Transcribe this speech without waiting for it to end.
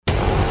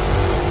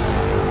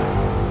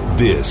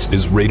This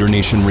is Raider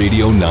Nation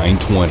Radio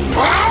 920.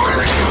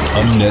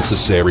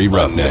 Unnecessary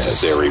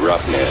roughness.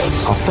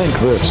 I'll think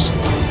this,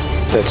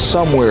 that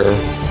somewhere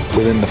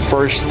within the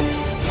first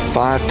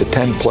 5 to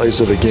 10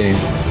 plays of the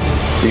game,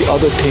 the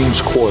other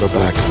team's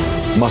quarterback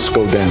must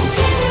go down.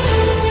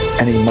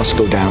 And he must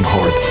go down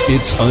hard.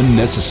 It's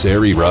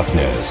Unnecessary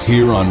Roughness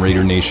here on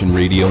Raider Nation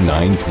Radio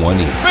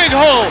 920. Big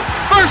hole,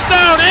 first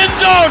down, end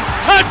zone,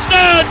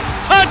 touchdown,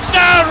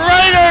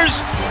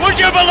 Raiders! Would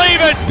you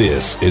believe it?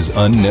 This is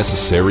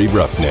Unnecessary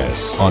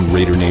Roughness on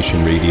Raider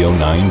Nation Radio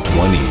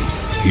 920.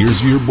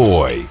 Here's your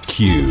boy,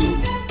 Q.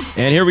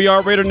 And here we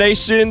are, Raider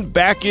Nation,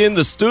 back in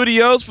the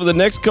studios for the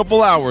next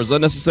couple hours.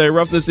 Unnecessary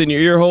Roughness in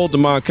your ear hole.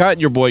 Damon Cotton,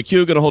 your boy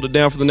Q, going to hold it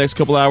down for the next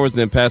couple hours,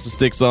 then pass the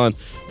sticks on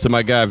to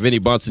my guy Vinny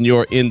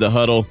Bonsignore in the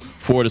huddle,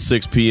 4 to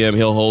 6 p.m.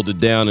 He'll hold it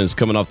down, and it's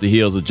coming off the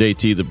heels of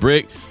JT the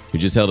Brick, who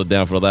just held it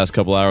down for the last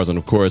couple hours. And,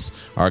 of course,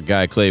 our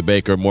guy Clay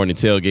Baker, Morning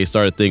Tailgate,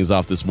 started things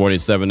off this morning,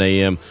 7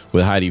 a.m.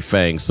 with Heidi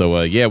Fang. So,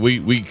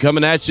 we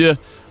coming at you,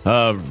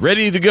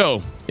 ready to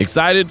go.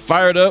 Excited,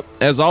 fired up,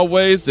 as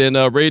always, and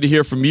ready to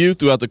hear from you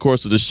throughout the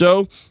course of the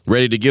show.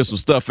 Ready to give some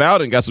stuff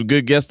out, and got some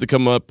good guests to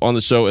come up on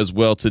the show as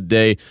well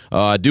today.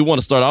 I do want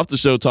to start off the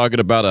show talking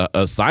about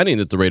a signing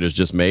that the Raiders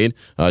just made.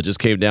 Just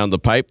came down the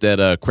pipe that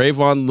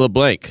Cre'Von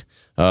LeBlanc,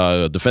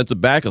 defensive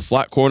back, a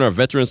slot corner, a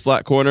veteran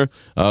slot corner,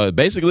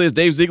 basically is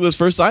Dave Ziegler's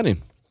first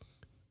signing.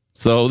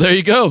 So there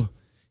you go.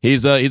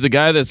 He's a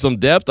guy that's some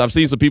depth. I've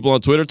seen some people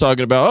on Twitter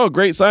talking about, oh,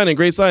 great signing.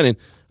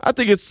 I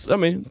think it's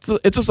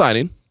a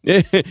signing.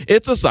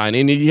 It's a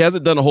signing. He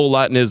hasn't done a whole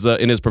lot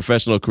in his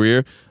professional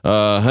career.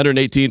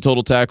 118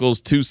 total tackles,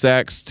 2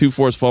 sacks, 2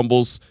 forced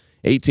fumbles,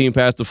 18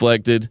 pass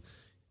deflected,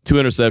 2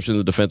 interceptions,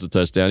 a defensive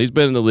touchdown. He's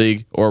been in the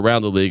league or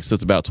around the league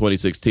since about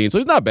 2016, so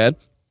he's not bad.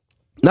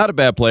 Not a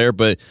bad player,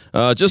 but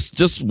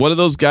just one of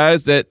those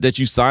guys that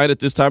you sign at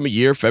this time of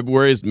year.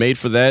 February is made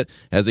for that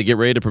as they get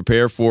ready to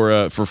prepare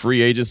for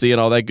free agency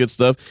and all that good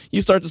stuff. You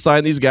start to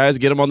sign these guys,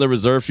 get them on the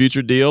reserve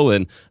future deal,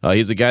 and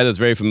he's a guy that's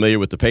very familiar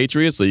with the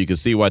Patriots, so you can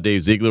see why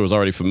Dave Ziegler was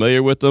already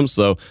familiar with them.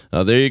 So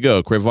there you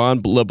go,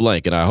 Cre'Von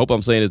LeBlanc, and I hope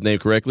I'm saying his name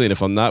correctly, and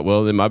if I'm not,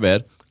 well, then my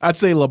bad. I'd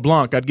say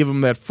LeBlanc. I'd give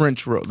him that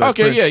French road.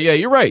 Yeah,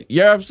 you're right.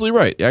 You're absolutely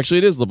right. Actually,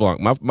 it is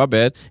LeBlanc. My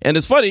bad. And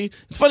it's funny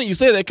you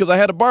say that because I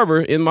had a barber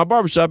in my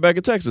barbershop back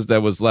in Texas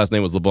that was last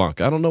name was LeBlanc.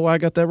 I don't know why I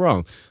got that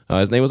wrong.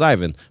 His name was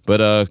Ivan.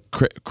 But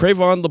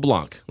Cre'Von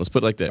LeBlanc. Let's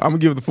put it like that. I'm going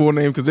to give it the full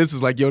name because this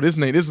is like,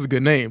 this is a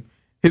good name.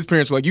 His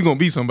parents were like, you're going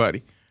to be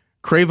somebody.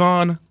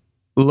 Cre'Von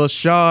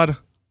Lashad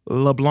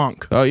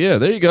LeBlanc. Oh, yeah,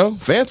 there you go.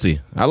 Fancy.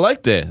 I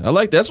like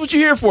that. That's what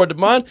you're here for,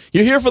 Damon.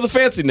 You're here for the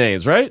fancy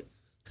names, right?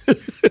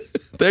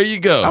 There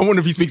you go. I wonder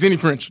if he speaks any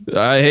French.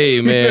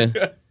 Hey, man.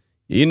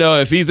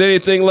 If he's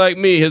anything like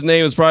me, his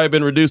name has probably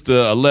been reduced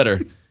to a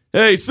letter.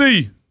 Hey,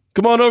 C,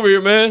 come on over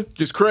here, man.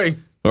 Just Cray.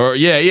 Or,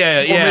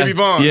 yeah. Or maybe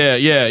Vaughn.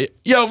 Yeah.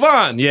 Yo,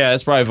 Vaughn. Yeah,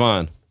 it's probably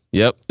Vaughn.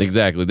 Yep,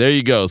 exactly. There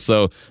you go.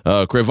 So,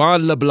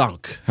 Cre'Von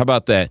LeBlanc. How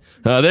about that?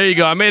 There you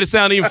go. I made it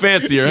sound even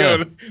fancier,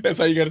 huh? That's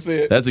how you got to say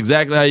it. That's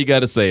exactly how you got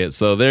to say it.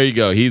 So, there you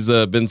go. He's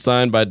been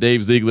signed by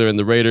Dave Ziegler and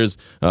the Raiders.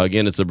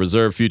 Again, it's a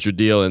reserve future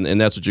deal,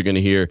 and that's what you're going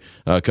to hear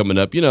coming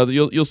up.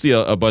 You'll see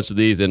a bunch of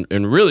these,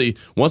 and really,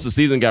 once the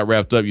season got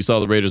wrapped up, you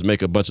saw the Raiders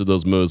make a bunch of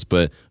those moves,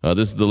 but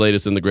this is the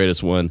latest and the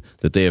greatest one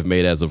that they have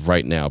made as of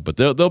right now. But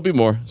there'll be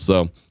more,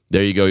 so...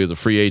 There you go. He was a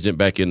free agent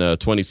back in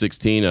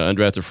 2016,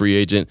 undrafted free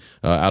agent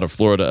out of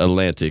Florida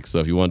Atlantic.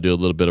 So if you want to do a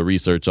little bit of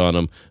research on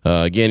him,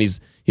 again, he's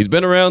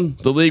been around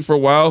the league for a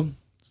while.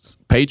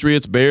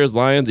 Patriots, Bears,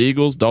 Lions,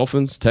 Eagles,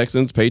 Dolphins,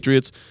 Texans,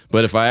 Patriots.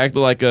 But if I acted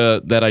like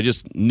that I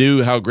just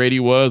knew how great he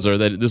was or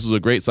that this was a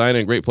great signing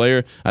and great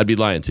player, I'd be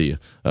lying to you.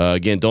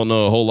 Again, don't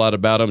know a whole lot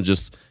about him.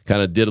 Just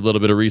kind of did a little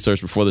bit of research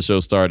before the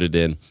show started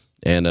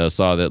and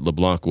saw that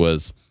LeBlanc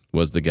was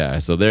the guy.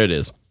 So there it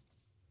is.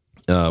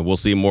 We'll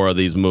see more of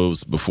these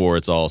moves before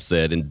it's all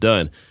said and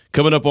done.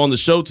 Coming up on the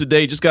show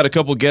today, just got a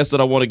couple guests that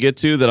I want to get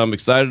to that I'm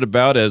excited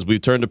about as we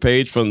turn the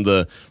page from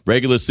the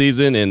regular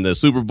season and the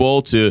Super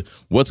Bowl to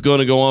what's going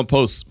to go on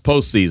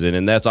postseason.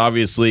 And that's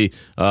obviously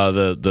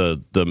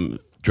the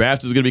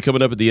draft is going to be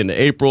coming up at the end of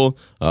April.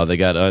 They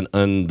got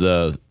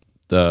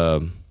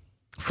the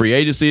free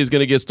agency is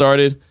going to get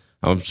started.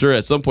 I'm sure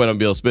at some point I'm going to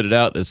be able to spit it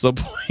out at some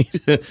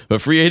point.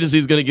 But free agency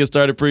is going to get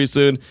started pretty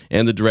soon,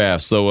 and the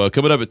draft. So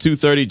coming up at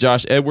 2:30,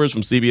 Josh Edwards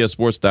from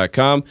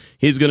CBSSports.com.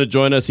 He's going to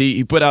join us.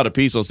 He put out a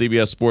piece on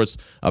CBS Sports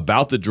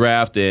about the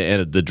draft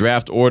and the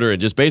draft order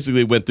and just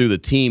basically went through the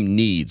team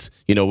needs.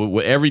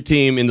 Every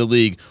team in the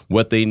league,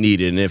 what they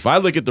needed. And if I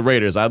look at the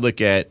Raiders, I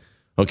look at,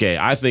 okay,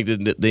 I think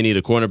that they need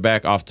a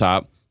cornerback off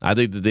top. I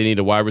think that they need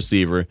a wide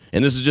receiver.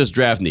 And this is just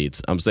draft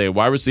needs. I'm saying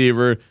wide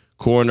receiver,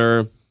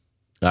 corner,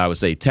 I would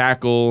say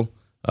tackle,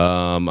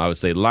 I would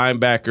say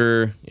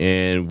linebacker,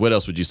 and what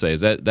else would you say?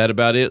 Is that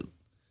about it?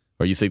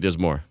 Or you think there's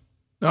more?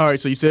 All right,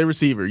 so you said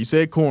receiver. You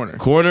said corner.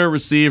 Corner,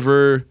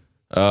 receiver,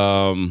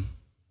 tackle,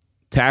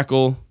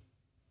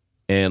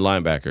 and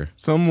linebacker.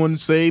 Someone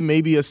say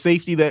maybe a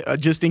safety that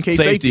just in case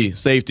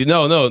safety.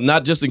 No,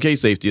 not just in case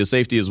safety. A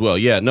safety as well.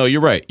 Yeah, no,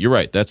 you're right.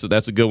 That's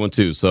a good one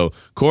too. So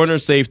corner,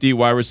 safety,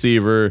 wide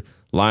receiver,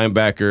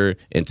 linebacker,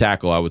 and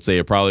tackle, I would say,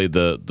 are probably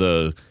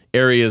the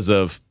areas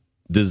of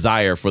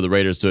desire for the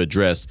Raiders to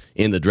address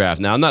in the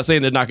draft. Now, I'm not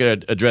saying they're not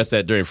going to address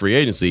that during free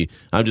agency.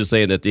 I'm just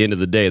saying that at the end of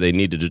the day, they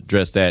need to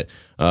address that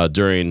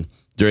during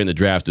the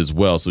draft as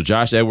well. So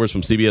Josh Edwards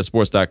from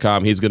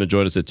CBSSports.com, he's going to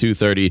join us at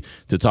 2:30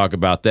 to talk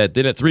about that.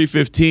 Then at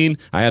 3:15,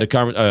 I had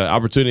an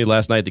opportunity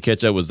last night to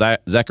catch up with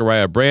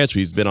Zachariah Branch.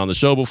 He's been on the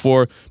show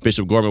before.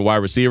 Bishop Gorman, wide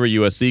receiver,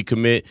 USC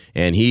commit,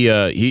 and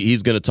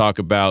he's going to talk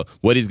about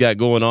what he's got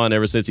going on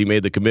ever since he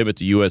made the commitment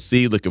to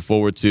USC. Looking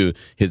forward to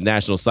his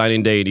national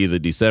signing day in either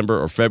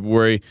December or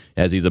February,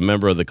 as he's a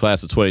member of the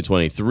class of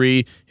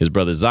 2023. His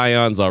brother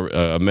Zion's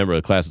a member of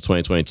the class of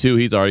 2022.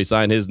 He's already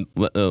signed his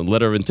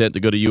letter of intent to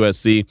go to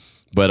USC.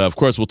 But, of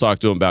course, we'll talk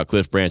to him about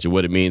Cliff Branch and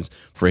what it means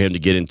for him to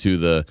get into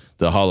the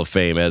Hall of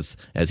Fame. As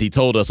he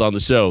told us on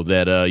the show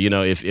that,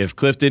 if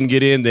Cliff didn't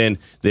get in, then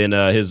him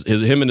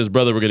and his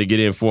brother were going to get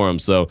in for him.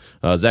 So,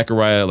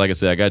 Zachariah, like I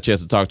said, I got a chance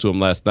to talk to him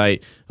last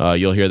night.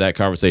 You'll hear that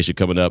conversation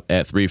coming up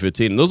at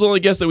 3:15. And those are the only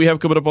guests that we have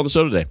coming up on the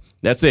show today.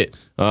 That's it.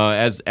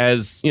 As the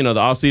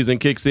offseason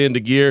kicks into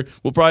gear,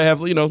 we'll probably have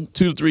 2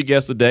 to 3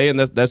 guests a day, and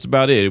that's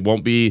about it. It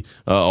won't be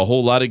a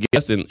whole lot of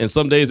guests, and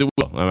some days it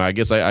will. I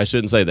guess I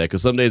shouldn't say that,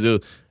 because some days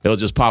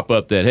it'll just pop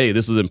up that, hey,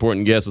 this is an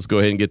important guest, let's go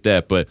ahead and get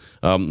that. But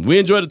we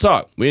enjoy the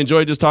talk. We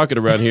enjoy just talking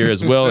around here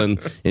as well, and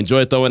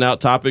enjoy throwing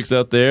out topics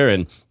out there,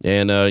 and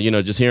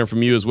just hearing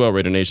from you as well,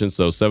 Raider Nation.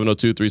 So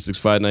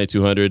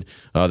 702-365-9200,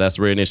 that's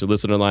the Raider Nation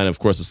listener line. Of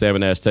course, the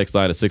Salmon Ash text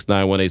line at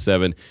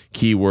 69187,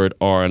 keyword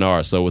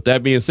R&R. So with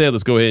that being said,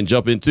 let's go ahead and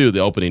jump into the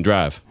opening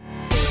drive.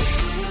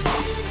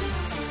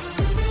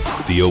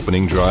 The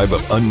opening drive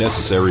of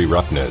Unnecessary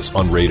Roughness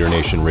on Raider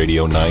Nation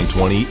Radio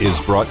 920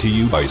 is brought to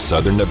you by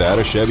Southern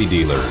Nevada Chevy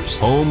Dealers,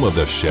 home of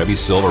the Chevy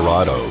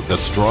Silverado, the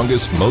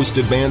strongest, most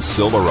advanced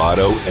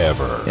Silverado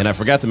ever. And I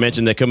forgot to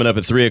mention that coming up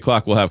at 3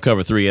 o'clock, we'll have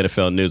Cover 3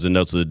 NFL News and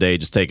Notes of the Day.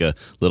 Just take a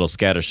little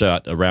scatter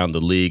shot around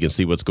the league and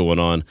see what's going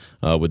on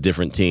with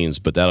different teams.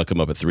 But that'll come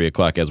up at 3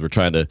 o'clock, as we're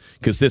trying to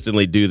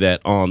consistently do that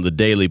on the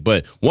daily.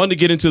 But wanted to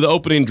get into the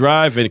opening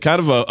drive and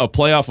kind of a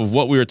playoff of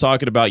what we were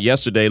talking about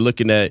yesterday,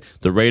 looking at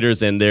the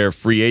Raiders and their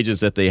free agents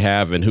that they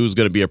have and who's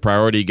going to be a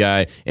priority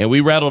guy. And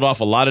we rattled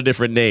off a lot of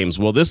different names.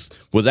 Well, this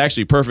was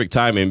actually perfect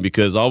timing,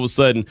 because all of a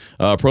sudden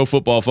Pro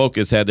Football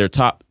Focus had their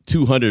top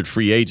 200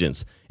 free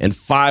agents, and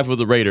 5 of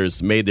the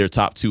Raiders made their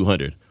top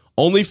 200.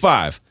 Only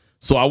 5.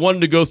 So I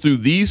wanted to go through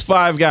these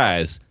 5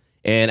 guys,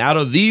 and out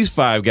of these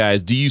 5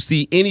 guys, do you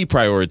see any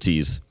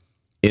priorities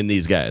in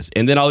these guys?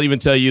 And then I'll even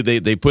tell you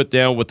they put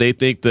down what they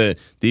think that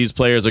these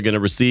players are going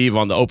to receive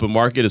on the open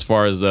market as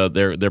far as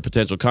their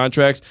potential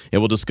contracts,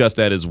 and we'll discuss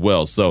that as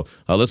well. So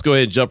let's go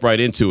ahead and jump right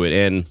into it,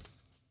 and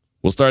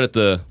we'll start at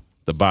the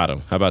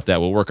bottom. How about that?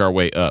 We'll work our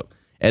way up.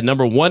 At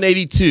number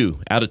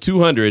 182 out of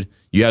 200,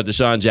 you have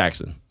Deshaun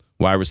Jackson,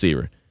 wide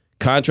receiver.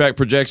 Contract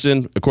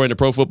projection, according to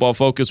Pro Football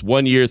Focus,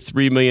 1 year,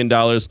 $3 million,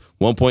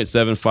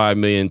 $1.75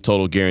 million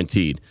total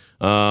guaranteed.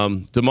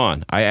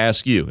 Damon, I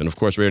ask you, and of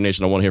course, Raider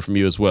Nation, I want to hear from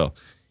you as well.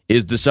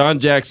 Is Deshaun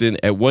Jackson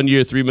at 1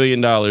 year, $3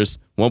 million,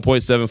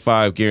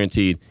 1.75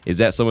 guaranteed? Is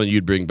that someone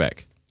you'd bring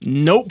back?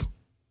 Nope.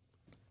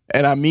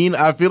 And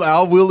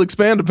I will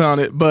expand upon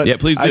it, but yeah,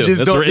 please do.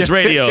 It's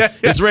radio. Yeah.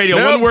 It's radio.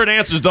 Nope. One word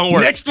answers don't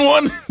work. Next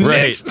one.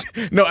 Right.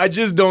 Next. No, I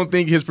just don't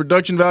think his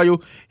production value,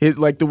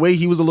 the way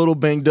he was a little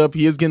banged up,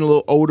 he is getting a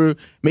little older.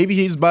 Maybe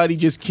his body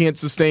just can't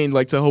sustain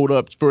to hold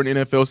up for an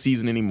NFL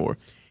season anymore.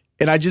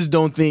 And I just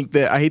don't think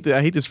that, I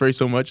hate this phrase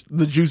so much,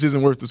 the juice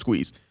isn't worth the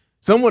squeeze.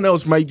 Someone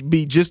else might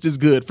be just as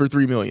good for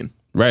 $3 million.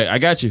 Right, I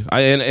got you. I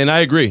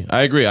agree.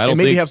 I don't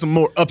maybe have some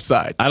more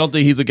upside. I don't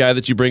think he's a guy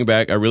that you bring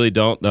back. I really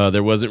don't.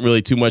 There wasn't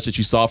really too much that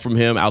you saw from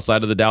him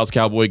outside of the Dallas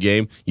Cowboy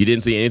game. You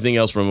didn't see anything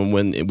else from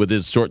him with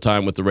his short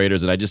time with the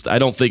Raiders, and I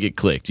don't think it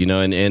clicked.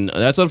 And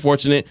that's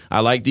unfortunate. I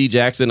like D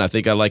Jackson. I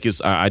think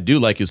I do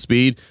like his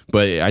speed,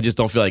 but I just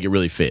don't feel like it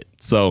really fit.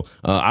 So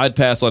I'd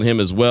pass on him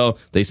as well.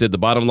 They said the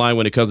bottom line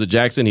when it comes to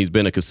Jackson, he's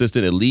been a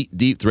consistent elite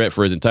deep threat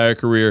for his entire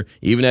career.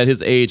 Even at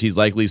his age, he's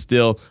likely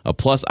still a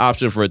plus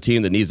option for a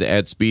team that needs to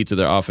add speed to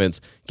their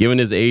offense. Given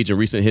his age and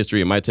recent history,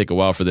 it might take a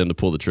while for them to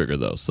pull the trigger,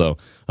 though. So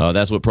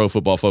that's what Pro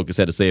Football Focus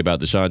had to say about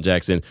Deshaun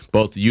Jackson.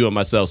 Both you and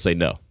myself say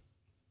no.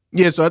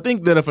 Yeah, so I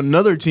think that if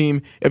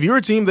you're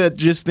a team that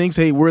just thinks,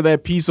 hey, we're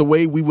that piece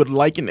away, we would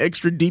like an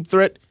extra deep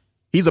threat,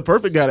 he's a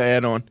perfect guy to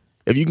add on.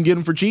 If you can get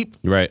him for cheap,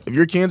 right? If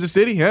you're Kansas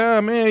City,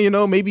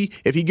 maybe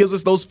if he gives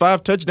us those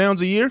 5 touchdowns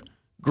a year,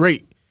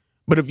 great.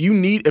 But if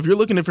you're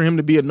looking for him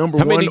to be a number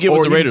one, how many did he get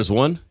with the Raiders?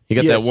 1? He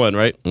got that 1,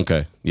 right?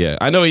 Okay, yeah.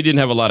 I know he didn't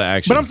have a lot of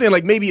action, but I'm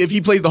saying maybe if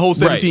he plays the whole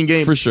 17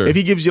 games, for sure. If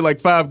he gives you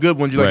 5 good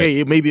ones, you're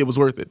hey, maybe it was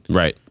worth it,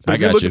 right? But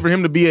if you're looking for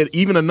him to be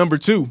even a number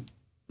 2,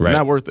 right?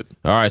 Not worth it.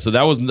 All right, so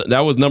that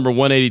was number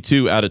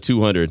 182 out of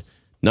 200.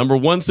 Number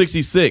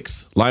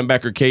 166,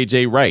 linebacker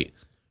KJ Wright.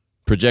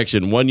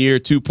 Projection 1 year,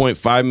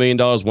 $2.5 million,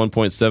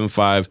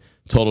 1.75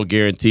 total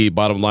guaranteed.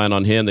 Bottom line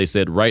on him, they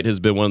said Wright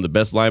has been one of the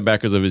best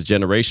linebackers of his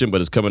generation,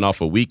 but is coming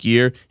off a weak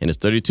year and is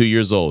 32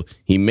 years old.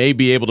 He may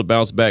be able to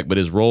bounce back, but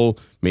his role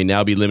may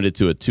now be limited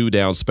to a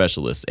 2-down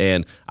specialist.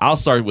 And I'll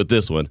start with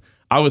this one.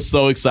 I was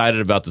so excited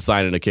about the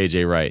signing of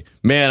KJ Wright.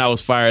 Man, I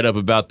was fired up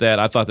about that.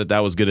 I thought that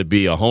was going to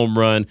be a home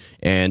run,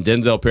 and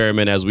Denzel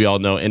Perryman, as we all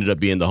know, ended up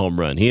being the home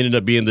run. He ended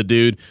up being the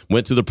dude,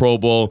 went to the Pro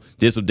Bowl,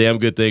 did some damn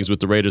good things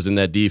with the Raiders in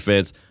that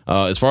defense.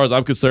 As far as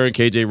I'm concerned,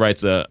 KJ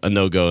Wright's a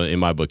no-go in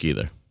my book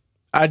either.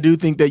 I do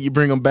think that you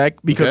bring him back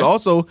because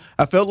also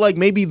I felt like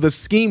maybe the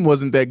scheme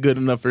wasn't that good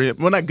enough for him.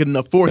 Well, not good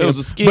enough for him. It was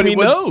a scheme he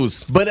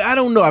knows. But I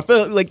don't know. I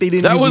felt like they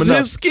didn't use him enough. That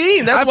was his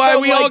scheme. That's why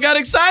we all got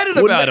excited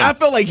about him. I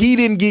felt like he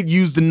didn't get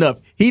used enough.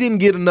 He didn't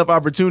get enough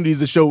opportunities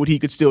to show what he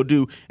could still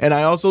do. And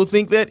I also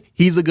think that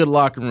he's a good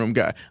locker room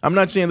guy. I'm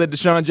not saying that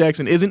Deshaun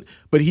Jackson isn't,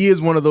 but he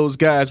is one of those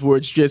guys where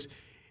it's just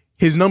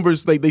his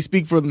numbers, like they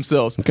speak for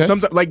themselves. Okay.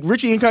 Sometimes, like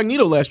Richie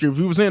Incognito last year,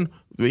 people were saying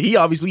he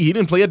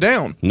didn't play it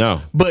down.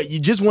 No. But you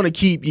just want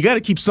to you got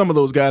to keep some of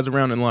those guys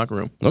around in the locker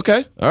room.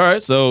 Okay. All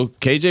right. So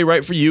KJ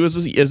Wright for you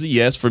is a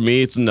yes. For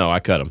me, it's a no. I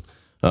cut him.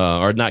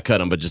 Or not cut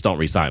him, but just don't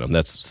re-sign him.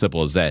 That's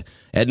simple as that.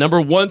 At number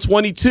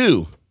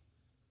 122,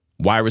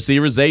 wide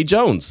receiver Zay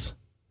Jones.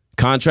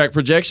 Contract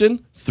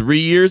projection, 3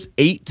 years,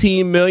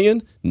 $18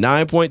 million,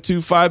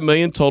 $9.25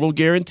 million total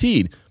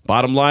guaranteed.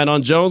 Bottom line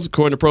on Jones,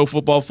 according to Pro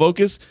Football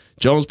Focus,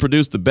 Jones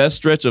produced the best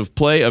stretch of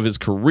play of his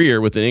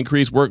career with an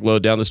increased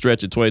workload down the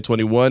stretch in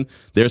 2021.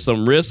 There's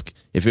some risk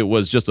if it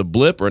was just a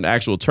blip or an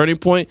actual turning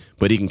point,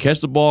 but he can catch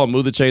the ball and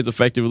move the chains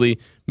effectively,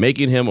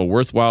 making him a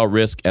worthwhile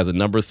risk as a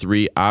number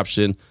 3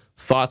 option.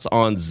 Thoughts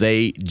on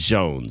Zay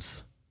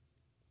Jones?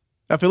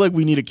 I feel like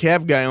we need a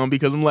cap guy on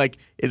because I'm like,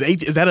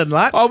 is that a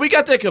lot? Oh, we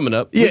got that coming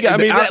up. Yeah, I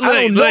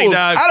don't know.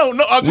 I don't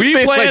know. I'm just we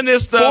saying, playing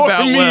this stuff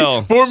out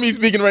well. For me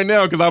speaking right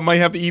now, because I might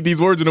have to eat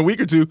these words in a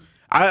week or two.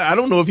 I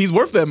don't know if he's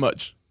worth that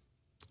much.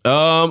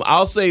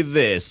 I'll say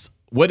this.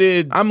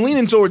 I'm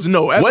leaning towards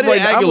no. What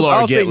did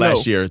Aguilar get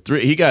last year?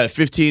 He got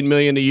 $15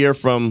 million a year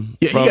from.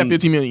 Yeah, he got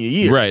 $15 million a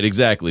year. Right,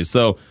 exactly.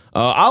 So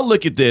I'll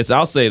look at this.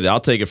 I'll say that I'll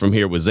take it from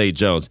here with Zay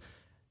Jones.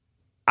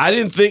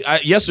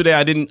 Yesterday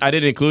I didn't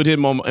include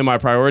him in my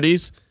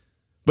priorities,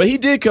 but he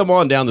did come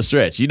on down the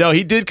stretch. He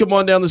did come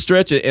on down the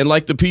stretch, and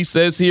like the piece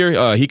says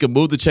here, he can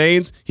move the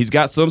chains. He's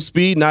got some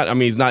speed.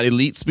 He's not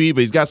elite speed,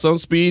 but he's got some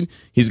speed.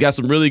 He's got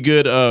some really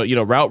good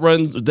route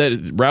running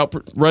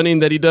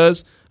that he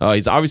does.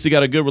 He's obviously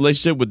got a good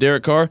relationship with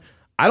Derek Carr.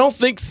 I don't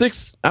think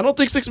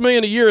 $6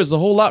 million a year is a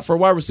whole lot for a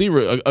wide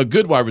receiver, a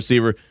good wide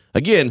receiver.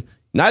 Again,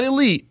 not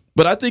elite,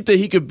 but I think that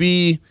he could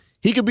be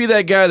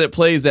that guy that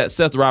plays that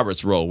Seth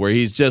Roberts role where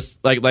he's just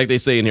like they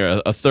say in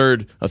here, a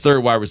third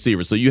wide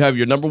receiver. So you have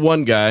your number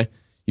 1 guy,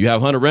 you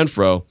have Hunter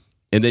Renfrow,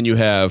 and then you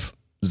have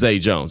Zay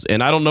Jones.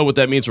 And I don't know what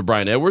that means for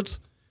Bryan Edwards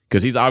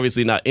because he's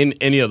obviously not in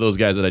any of those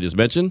guys that I just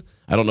mentioned.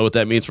 I don't know what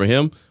that means for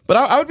him, but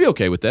I would be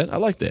okay with that. I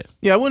like that.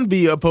 Yeah, I wouldn't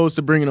be opposed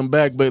to bringing him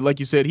back, but like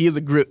you said, he is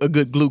a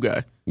good glue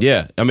guy.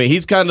 Yeah,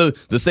 he's kind of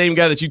the same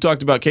guy that you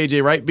talked about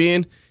KJ Wright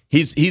being.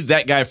 He's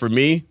that guy for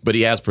me, but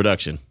he has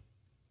production.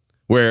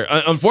 Where,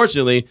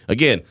 unfortunately,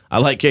 again, I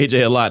like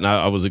KJ a lot, and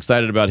I was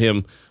excited about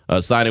him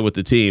signing with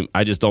the team.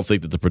 I just don't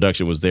think that the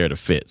production was there to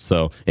fit.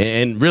 So,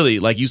 and really,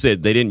 like you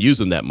said, they didn't use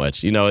him that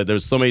much.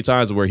 There's so many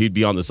times where he'd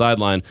be on the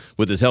sideline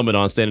with his helmet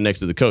on, standing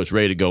next to the coach,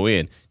 ready to go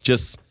in.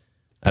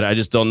 I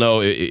just don't know.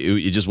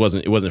 It just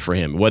wasn't. It wasn't for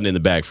him. It wasn't in the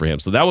bag for him.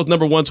 So that was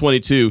number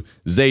 122,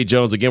 Zay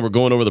Jones. Again, we're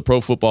going over the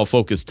Pro Football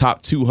Focus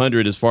top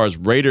 200 as far as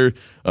Raider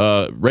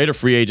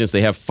free agents.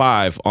 They have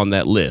 5 on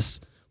that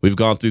list. We've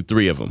gone through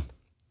 3 of them.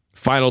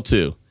 Final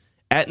 2.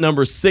 At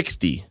number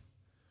 60,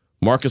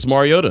 Marcus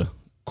Mariota,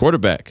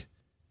 quarterback.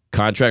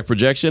 Contract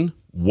projection,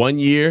 1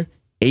 year,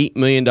 $8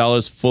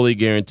 million fully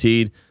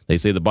guaranteed. They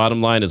say the bottom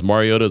line is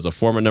Mariota is a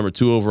former number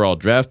 2 overall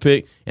draft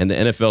pick, and the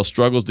NFL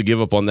struggles to give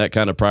up on that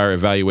kind of prior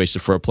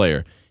evaluation for a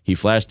player. He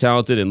flashed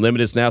talented and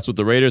limited snaps with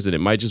the Raiders, and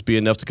it might just be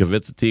enough to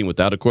convince the team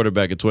without a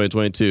quarterback in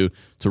 2022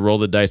 to roll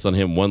the dice on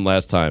him one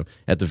last time.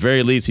 At the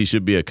very least, he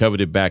should be a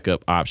coveted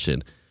backup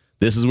option.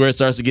 This is where it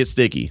starts to get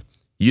sticky.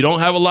 You don't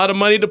have a lot of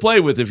money to play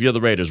with if you're the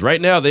Raiders.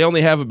 Right now, they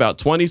only have about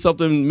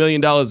 $20-something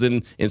million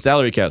in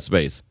salary cap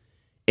space.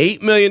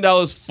 $8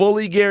 million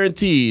fully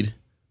guaranteed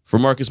for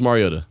Marcus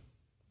Mariota.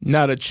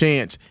 Not a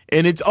chance.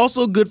 And it's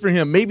also good for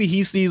him. Maybe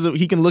he sees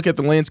he can look at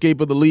the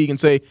landscape of the league and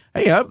say,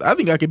 hey, I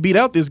think I could beat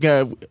out this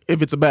guy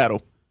if it's a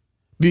battle.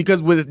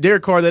 Because with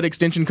Derek Carr, that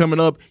extension coming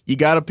up, you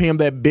got to pay him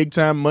that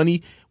big-time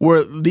money.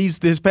 Where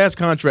this past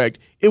contract,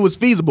 it was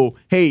feasible.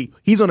 Hey,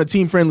 he's on a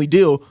team-friendly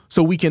deal,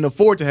 so we can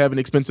afford to have an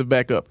expensive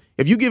backup.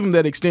 If you give him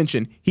that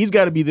extension, he's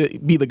got to be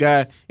the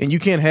guy, and you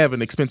can't have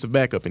an expensive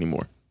backup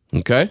anymore.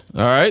 Okay.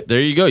 All right.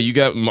 There you go.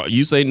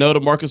 You say no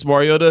to Marcus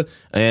Mariota,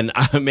 and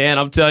man,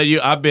 I'm telling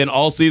you, I've been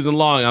all season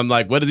long. I'm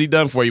like, what has he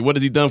done for you? What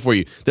has he done for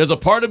you? There's a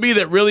part of me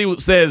that really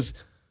says,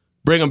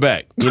 bring him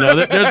back.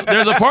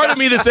 There's a part of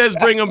me that says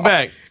bring him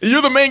back.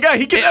 You're the main guy.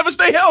 He can never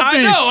stay healthy.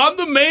 I know. I'm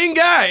the main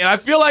guy, and I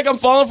feel like I'm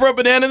falling for a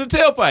banana in the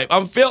tailpipe.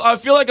 I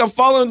feel like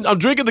I'm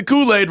drinking the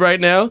Kool-Aid right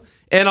now,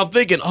 and I'm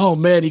thinking, oh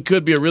man, he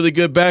could be a really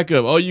good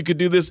backup. Oh, you could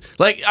do this.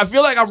 Like, I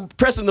feel like I'm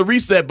pressing the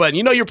reset button.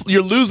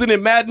 You're losing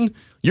in Madden.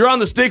 You're on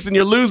the sticks and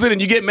you're losing, and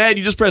you get mad.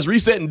 You just press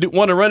reset and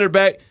want to run it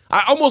back.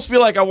 I almost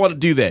feel like I want to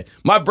do that.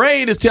 My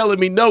brain is telling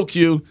me no,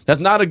 Q. That's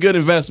not a good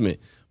investment.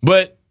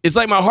 But it's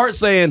like my heart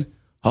saying,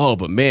 oh,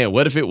 but man,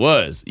 what if it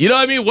was? You know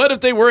what I mean? What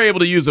if they were able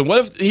to use him? What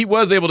if he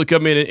was able to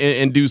come in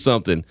and do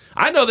something?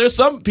 I know there's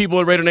some people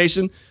in Raider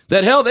Nation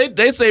that, hell,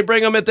 they say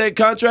bring him at that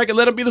contract and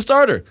let him be the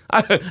starter.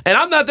 And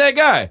I'm not that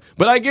guy.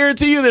 But I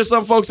guarantee you there's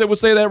some folks that would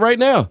say that right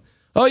now.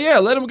 Oh, yeah,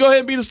 let him go ahead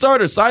and be the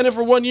starter. Sign him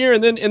for 1 year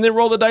and then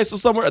roll the dice to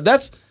somewhere.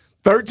 That's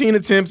 13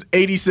 attempts,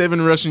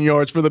 87 rushing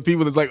yards for the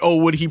people that's like, oh,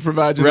 what he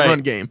provides in the run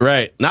game.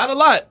 Right. Not a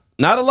lot.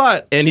 Not a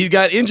lot. And he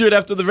got injured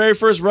after the very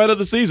first run of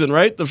the season,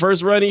 right? The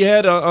first run he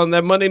had on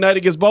that Monday night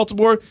against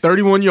Baltimore.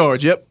 31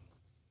 yards, yep.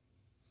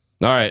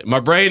 All right. My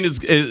brain has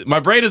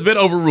been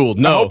overruled.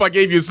 No. I hope I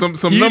gave you some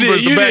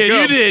numbers to back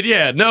up. You did,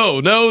 yeah.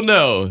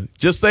 No.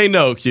 Just say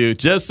no, Q.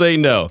 Just say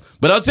no.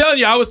 But I'm telling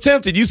you, I was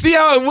tempted. You see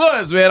how it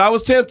was, man. I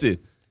was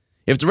tempted.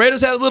 If the Raiders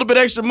had a little bit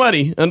extra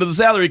money under the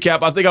salary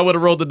cap, I think I would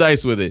have rolled the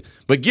dice with it.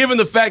 But given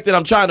the fact that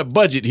I'm trying to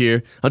budget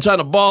here, I'm trying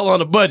to ball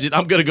on a budget,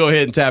 I'm going to go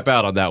ahead and tap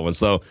out on that one.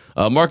 So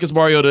Marcus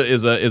Mariota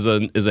is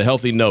a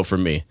healthy no for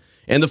me.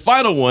 And the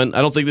final one,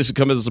 I don't think this should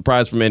come as a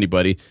surprise from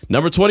anybody.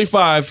 Number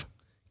 25,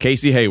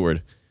 Casey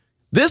Hayward.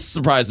 This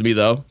surprised me,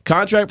 though.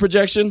 Contract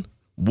projection,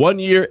 1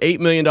 year,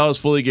 $8 million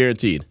fully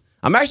guaranteed.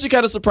 I'm actually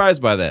kind of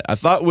surprised by that. I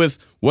thought 1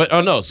 year,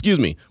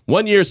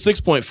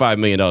 $6.5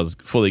 million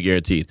fully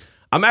guaranteed.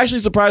 I'm actually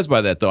surprised by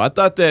that, though. I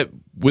thought that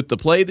with the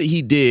play that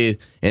he did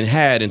and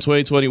had in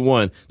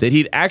 2021, that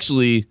he'd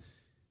actually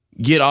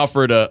get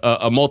offered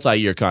a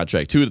multi-year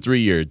contract, 2 to 3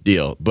 year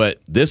deal. But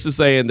this is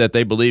saying that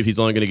they believe he's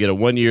only going to get a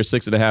 1 year,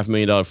 $6.5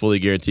 million fully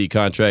guaranteed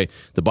contract.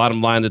 The bottom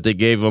line that they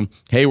gave him,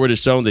 Hayward has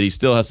shown that he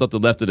still has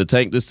something left in the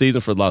tank this season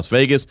for Las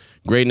Vegas,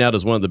 grading out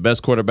as one of the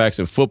best quarterbacks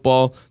in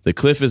football. The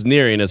cliff is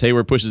nearing as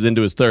Hayward pushes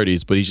into his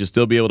 30s, but he should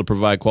still be able to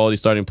provide quality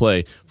starting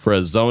play for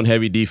a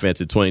zone-heavy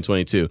defense in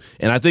 2022.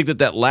 And I think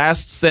that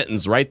last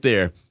sentence right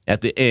there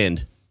at the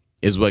end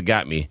is what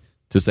got me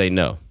to say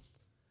no.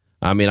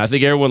 I mean, I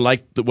think everyone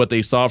liked what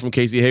they saw from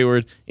Casey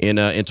Hayward in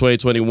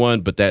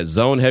 2021, but that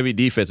zone-heavy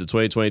defense in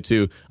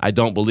 2022, I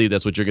don't believe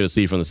that's what you're going to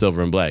see from the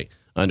Silver and Black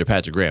under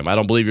Patrick Graham. I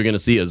don't believe you're going to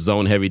see a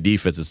zone-heavy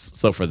defense.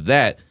 So for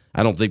that,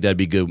 I don't think that'd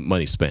be good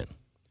money spent.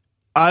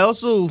 I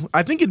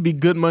think it'd be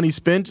good money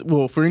spent.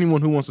 Well, for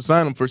anyone who wants to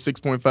sign him for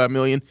 $6.5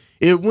 million,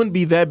 it wouldn't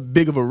be that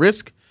big of a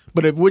risk.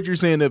 But if what you're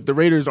saying, if the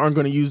Raiders aren't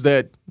going to use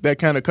that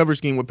kind of cover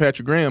scheme with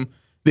Patrick Graham,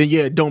 then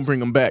yeah, don't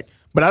bring him back.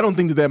 But I don't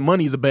think that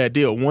money is a bad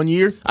deal. 1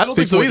 year? I don't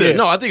think so either.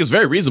 No, I think it's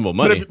very reasonable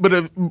money. But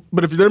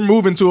if they're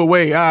moving to a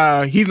way,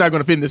 he's not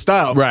going to fit in this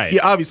style. Right.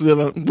 Yeah, obviously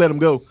let him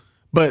go.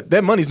 But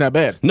that money's not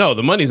bad. No,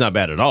 the money's not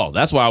bad at all.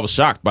 That's why I was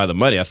shocked by the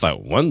money. I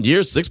thought 1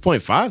 year,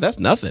 6.5, that's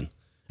nothing.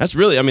 That's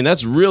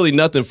really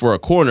nothing for a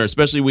corner,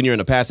 especially when you're in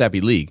a pass-happy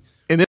league.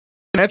 And then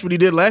that's what he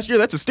did last year.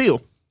 That's a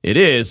steal. It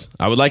is.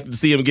 I would like to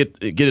see him get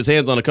his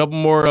hands on a couple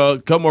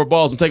more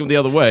balls and take them the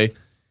other way.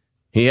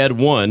 He had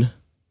one.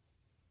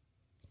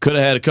 Could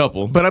have had a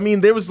couple. But, I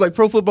mean, there was like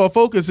Pro Football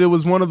Focus. It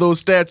was one of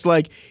those stats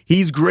like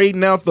he's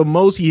grading out the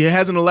most. He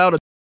hasn't allowed a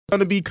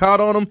ton to be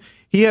caught on him.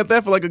 He had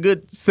that for like a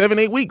good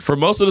 7-8 weeks. For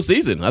most of the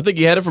season. I think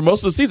he had it for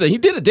most of the season. He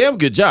did a damn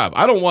good job.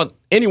 I don't want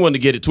anyone to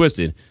get it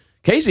twisted.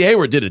 Casey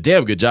Hayward did a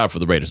damn good job for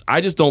the Raiders.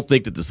 I just don't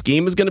think that the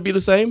scheme is going to be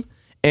the same.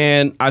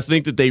 And I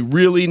think that they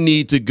really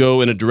need to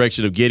go in a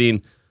direction of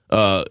getting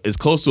as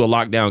close to a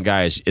lockdown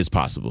guy as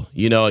possible.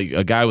 You know,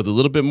 a guy with a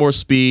little bit more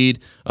speed,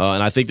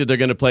 and I think that they're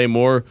going to play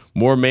more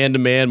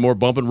man-to-man, more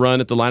bump and run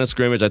at the line of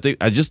scrimmage.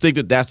 I just think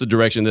that that's the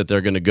direction that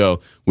they're going to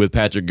go with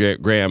Patrick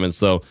Graham, and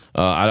so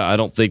I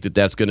don't think that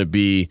that's going to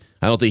be.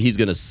 I don't think he's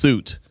going to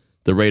suit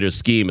the Raiders'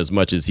 scheme as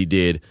much as he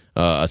did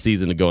a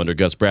season ago under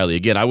Gus Bradley.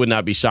 Again, I would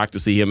not be shocked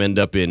to see him end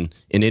up in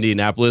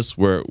Indianapolis,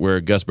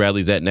 where Gus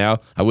Bradley's at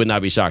now. I would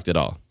not be shocked at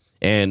all.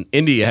 And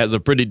Indy has a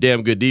pretty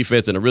damn good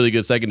defense and a really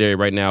good secondary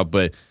right now,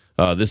 but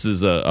this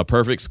is a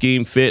perfect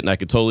scheme fit, and I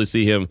could totally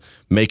see him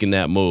making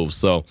that move.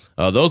 So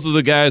those are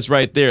the guys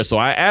right there. So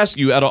I ask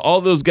you, out of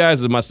all those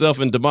guys, and myself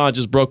and Damon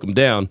just broke them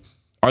down,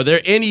 are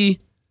there any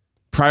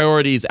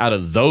priorities out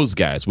of those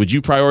guys? Would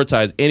you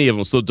prioritize any of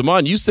them? So,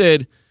 Damon, you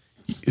said,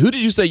 who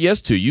did you say yes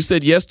to? You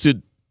said yes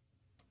to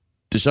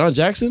Deshaun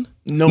Jackson?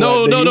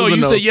 No.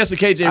 You said yes to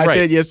KJ Wright. I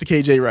said yes to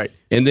KJ Wright.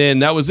 And then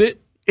that was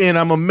it? And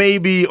I'm a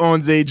maybe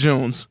on Zay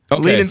Jones.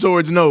 Okay. Leaning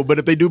towards no, but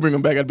if they do bring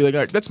him back, I'd be like,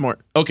 all right, that's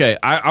smart. Okay,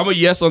 I'm a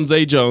yes on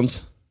Zay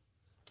Jones.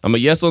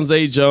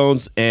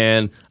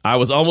 And I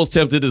was almost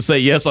tempted to say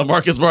yes on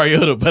Marcus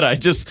Mariota, but I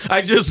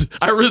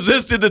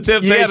resisted the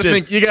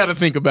temptation. You got to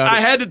think about it.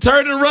 I had to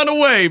turn and run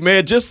away,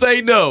 man. Just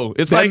say no.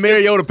 It's that like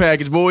Mariota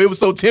package, boy. It was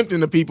so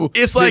tempting to people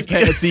this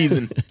past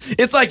season.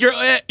 It's like your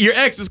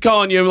ex is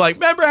calling you and like,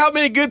 remember how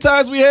many good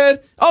times we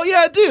had? Oh, yeah,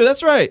 I do.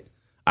 That's right.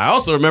 I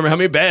also remember how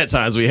many bad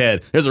times we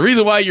had. There's a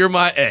reason why you're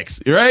my ex,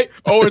 right?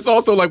 Or it's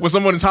also like when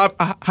someone is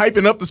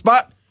hyping up the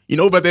spot, you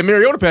know about that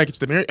Mariota package.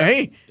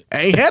 I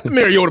ain't had the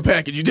Mariota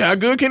package. How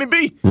good can it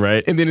be?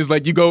 Right. And then it's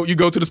like you go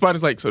to the spot.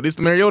 It's like, so this is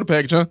the Mariota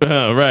package, huh?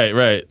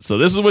 Right. So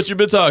this is what you've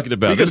been talking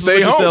about. You this is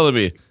stay what home. you're selling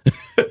me,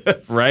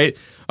 right?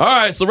 All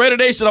right, so Raider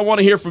Nation, I want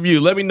to hear from you.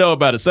 Let me know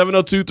about it.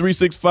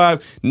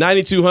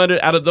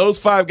 702-365-9200. Out of those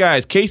 5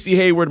 guys, Casey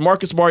Hayward,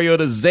 Marcus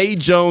Mariota, Zay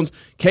Jones,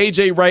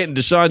 KJ Wright, and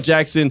Deshaun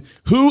Jackson,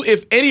 who,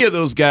 if any of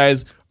those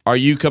guys, are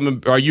you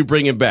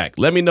bringing back?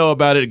 Let me know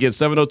about it. Again,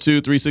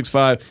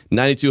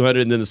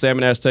 702-365-9200. And then the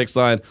Salmon Ash text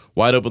line,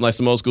 wide open like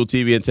some old school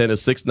TV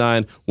antennas,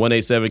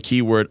 69187,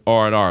 keyword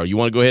R&R. You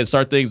want to go ahead and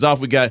start things off?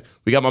 We got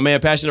my man,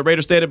 Passionate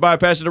Raider, standing by.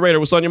 Passionate Raider,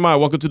 what's on your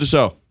mind? Welcome to the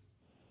show.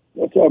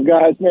 What's up,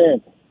 guys,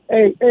 man?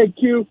 Hey,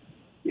 Q,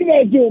 you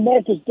guys doing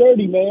Marcus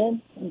dirty,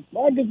 man.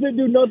 Marcus didn't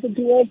do nothing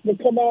to us but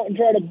come out and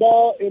try to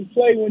ball and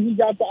play when he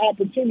got the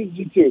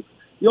opportunity to.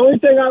 The only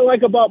thing I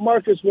like about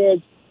Marcus was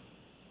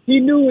he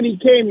knew when he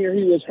came here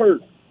he was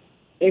hurt.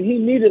 And he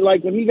needed,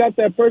 like, when he got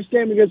that first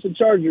game against the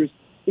Chargers,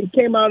 he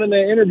came out in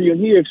that interview and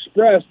he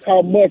expressed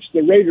how much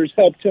the Raiders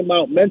helped him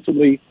out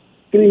mentally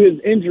through his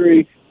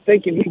injury,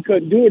 thinking he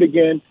couldn't do it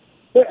again.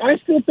 But I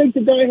still think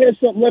the guy has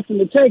something left in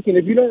the tank. And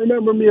if you don't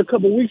remember me a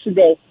couple of weeks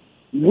ago,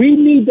 we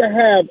need to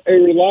have a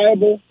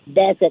reliable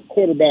backup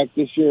quarterback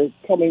this year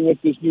coming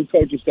with this new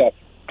coaching staff.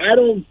 I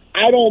don't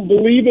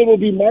believe it will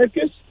be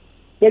Marcus,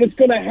 but it's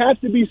going to have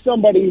to be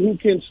somebody who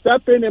can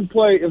step in and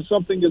play if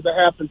something is to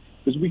happen,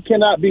 because we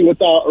cannot be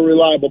without a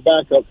reliable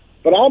backup.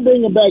 But I'm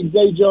bringing back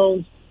Zay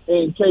Jones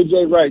and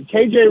KJ Wright.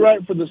 KJ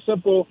Wright for the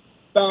simple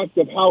fact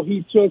of how I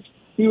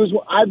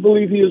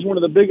believe he was one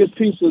of the biggest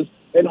pieces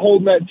in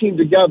holding that team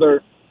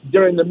together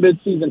during the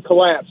midseason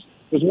collapse.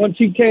 Because once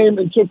he came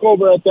and took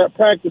over at that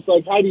practice,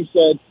 like Heidi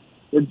said,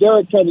 where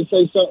Derek tried to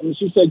say something,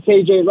 she said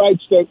KJ Wright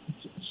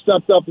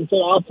stepped up and said,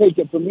 I'll take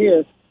it from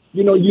here.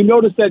 You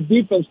notice that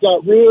defense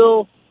got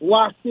real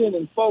locked in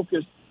and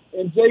focused.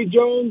 And Zay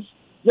Jones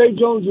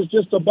is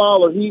just a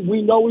baller.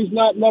 We know he's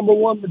not number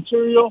one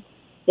material,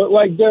 but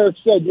like Derek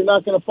said, you're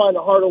not going to find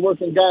a harder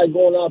working guy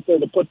going out there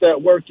to put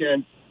that work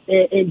in.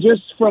 And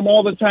just from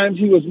all the times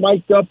he was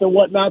mic'd up and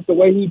whatnot, the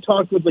way he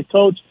talked with the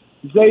coach,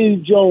 Zay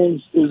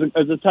Jones is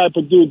a type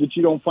of dude that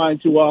you don't find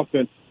too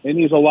often, and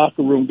he's a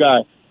locker room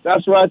guy.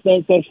 That's what I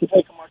think. Thanks for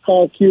taking my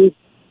call, Q.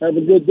 Have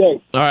a good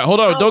day. All right, hold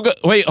on. Don't go.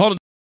 Wait, hold on.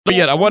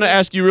 Yet I want to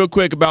ask you real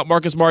quick about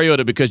Marcus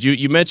Mariota, because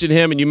you mentioned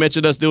him and you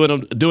mentioned us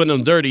doing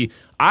them dirty.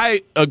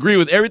 I agree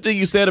with everything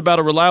you said about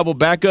a reliable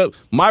backup.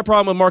 My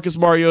problem with Marcus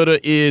Mariota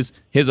is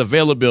his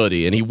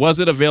availability, and he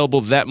wasn't available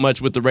that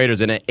much with the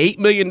Raiders. And at $8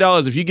 million,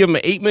 if you give him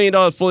an $8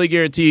 million fully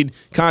guaranteed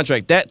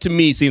contract, that to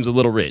me seems a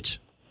little rich.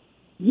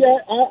 Yeah,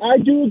 I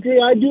do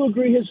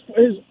agree. His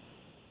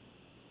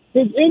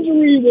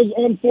injury was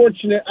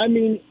unfortunate. I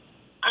mean,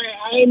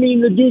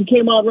 the dude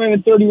came out, ran a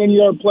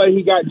 31-yard play.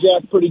 He got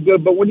jacked pretty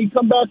good. But when he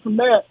come back from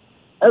that,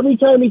 every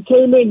time he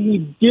came in, he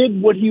did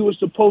what he was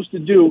supposed to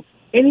do.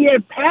 And he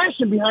had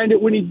passion behind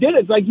it when he did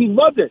it. Like, he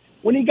loved it.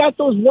 When he got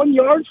those 1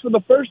 yards for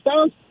the first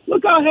downs,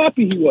 look how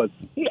happy he was.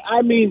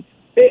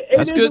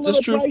 That's good. A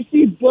That's true.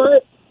 Pricey,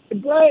 but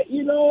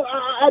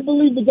I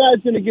believe the guy's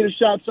going to get a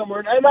shot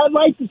somewhere. And I'd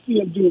like to see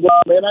him do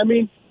well, man. I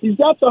mean, he's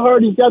got the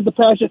heart. He's got the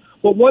passion.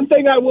 But one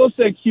thing I will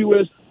say, Q,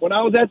 is when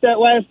I was at that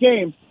last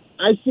game,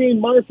 I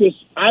seen Marcus.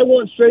 I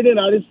went straight in.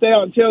 I didn't stay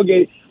out and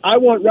tailgate. I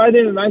went right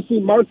in, and I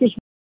seen Marcus,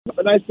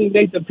 and I seen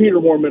Nathan Peter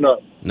warming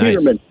up.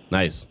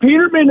 Nice.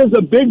 Peterman is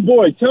a big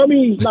boy. Tell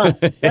me he's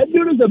not. That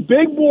dude is a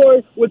big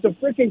boy with a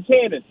freaking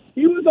cannon.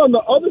 He was on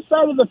the other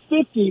side of the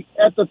 50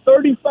 at the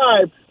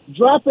 35,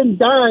 dropping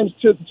dimes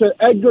to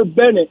Edgar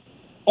Bennett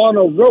on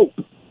a rope.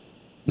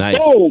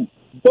 Nice. Boom.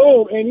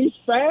 And he's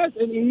fast,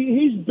 and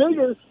he's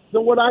bigger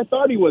than what I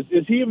thought he was.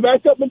 Is he a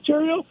backup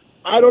material?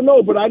 I don't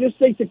know, but I just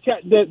think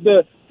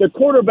the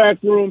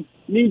quarterback room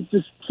needs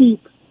to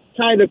keep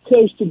kind of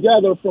close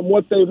together from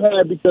what they've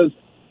had, because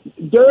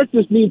Derek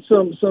just needs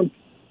some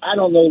I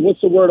don't know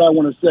what's the word I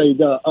want to say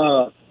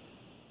to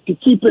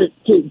keep it.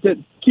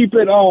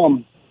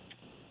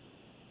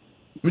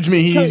 What do you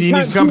mean? He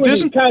needs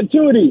competition?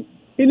 Continuity.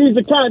 He needs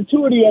a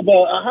continuity of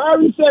how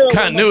do you say it?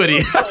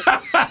 Continuity.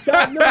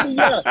 Continuity,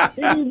 yeah.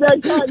 He needs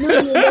that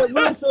continuity in that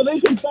room so they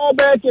can fall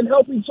back and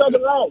help each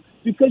other out,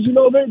 because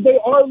they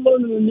are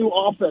learning a new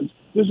offense.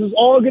 This is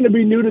all going to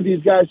be new to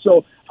these guys.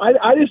 So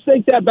I just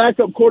think that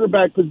backup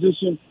quarterback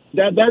position,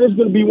 that is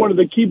going to be one of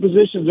the key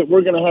positions that we're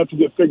going to have to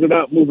get figured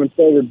out moving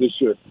forward this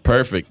year.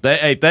 Perfect.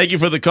 Hey, thank you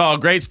for the call.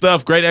 Great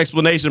stuff. Great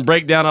explanation,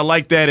 breakdown. I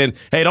like that. And,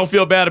 hey, don't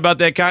feel bad about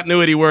that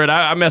continuity word.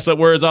 I mess up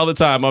words all the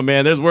time, my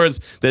man. There's words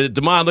that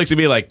Damon looks at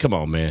me like, come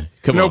on, man.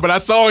 Come on. No, but I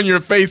saw in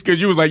your face because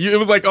you was like, it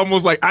was like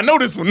almost like, I know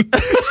this one.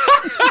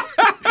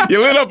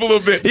 You lit up a little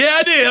bit. Yeah,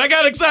 I did. I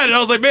got excited. I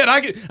was like, man, I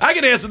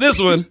can answer this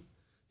one.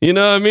 You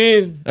know what I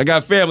mean? I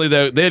got family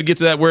that they'd get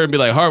to that word and be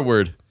like, hard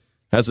word.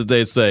 That's what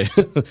they'd say.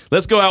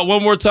 Let's go out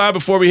one more time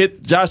before we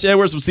hit Josh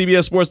Edwards from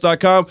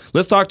CBSSports.com.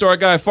 Let's talk to our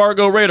guy,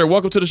 Fargo Raider.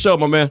 Welcome to the show,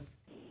 my man.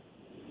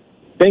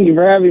 Thank you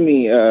for having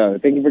me.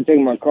 Thank you for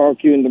taking my call,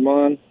 Q and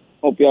Damon.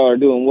 Hope y'all are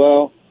doing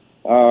well.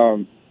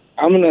 I'm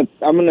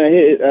gonna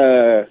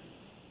hit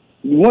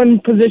one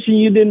position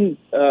you didn't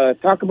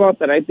talk about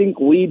that I think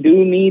we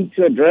do need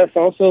to address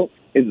also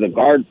is the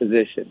guard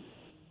position.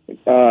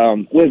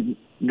 With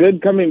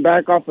Good coming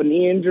back off a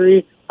knee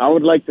injury, I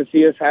would like to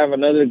see us have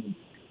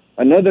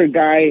another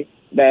guy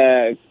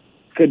that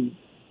could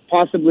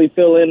possibly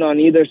fill in on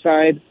either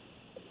side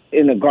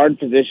in the guard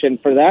position.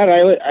 For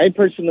that, I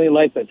personally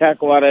like the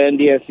tackle out of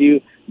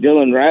NDSU,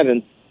 Dylan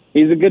Radin.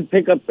 He's a good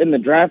pickup in the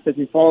draft if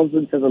he falls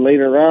into the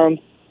later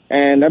rounds,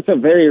 and that's a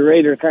very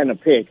Raider kind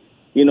of pick.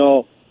 You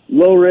know,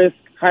 low risk,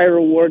 high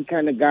reward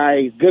kind of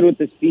guy. He's good with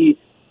his feet,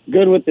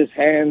 good with his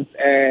hands,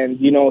 and,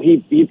 you know,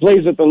 he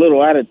plays with a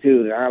little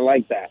attitude, and I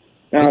like that.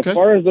 Now, As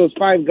far as those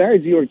 5 guys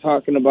you were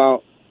talking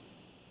about,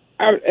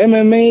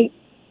 MMA,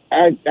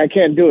 I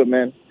can't do it,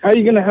 man. How are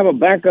you going to have a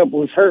backup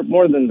who's hurt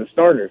more than the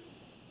starter?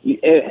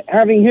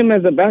 Having him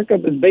as a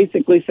backup is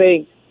basically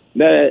saying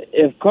that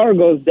if Carr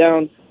goes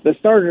down, the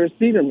starter is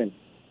Peterman.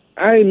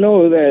 I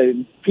know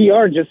that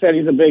PR just said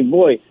he's a big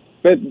boy,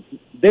 but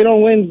they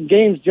don't win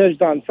games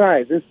judged on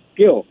size. It's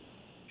skill.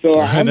 So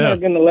I'm not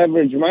going to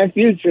leverage my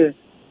future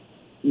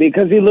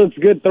because he looks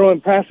good throwing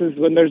passes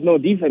when there's no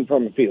defense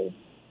on the field.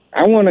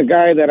 I want a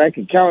guy that I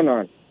can count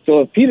on.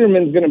 So if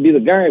Peterman's going to be the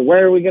guy, why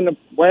are we even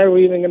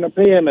going to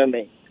pay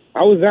MMA?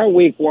 I was at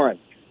week 1.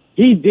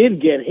 He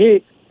did get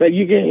hit, but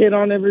you get hit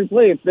on every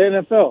play. It's the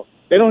NFL.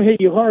 They don't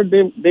hit you hard,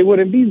 they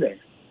wouldn't be there.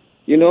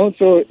 You know,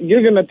 so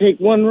you're going to take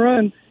one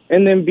run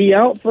and then be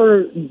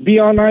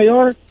on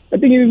IR. I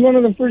think he was one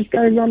of the first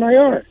guys on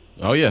IR.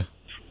 Oh, yeah.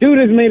 Dude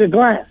is made of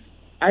glass.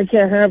 I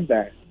can't have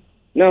that.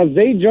 Now,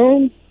 Zay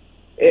Jones,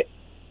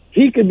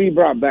 he could be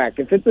brought back.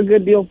 If it's a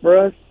good deal for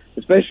us,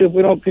 especially if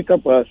we don't pick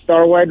up a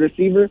star wide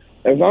receiver,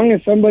 as long as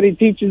somebody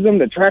teaches them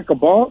to track a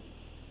ball,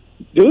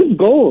 dude's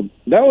gold.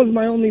 That was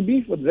my only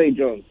beef with Zay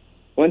Jones.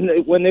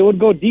 When they would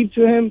go deep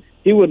to him,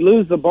 he would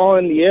lose the ball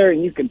in the air,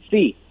 and you could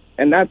see.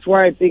 And that's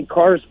why I think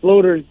Carr's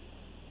floaters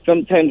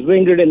sometimes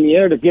lingered in the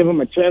air to give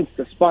him a chance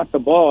to spot the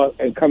ball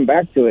and come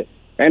back to it.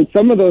 And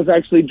some of those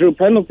actually drew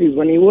penalties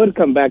when he would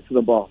come back to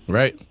the ball.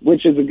 Right.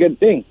 Which is a good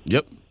thing.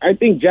 Yep. I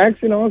think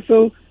Jackson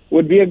also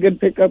would be a good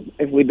pickup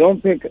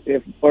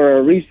or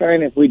a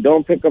re-sign if we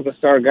don't pick up a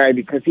star guy,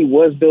 because he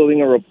was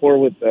building a rapport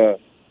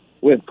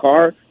with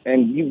Carr,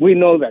 and we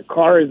know that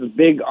Carr is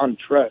big on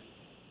trust.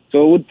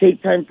 So it would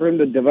take time for him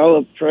to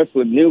develop trust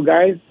with new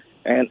guys,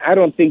 and I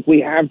don't think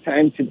we have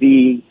time to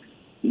be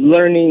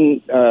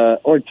learning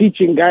or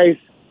teaching guys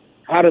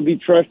how to be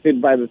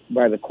trusted by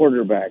the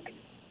quarterback.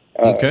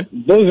 Okay.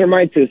 Those are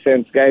my 2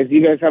 cents, guys.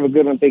 You guys have a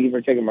good one. Thank you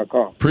for taking my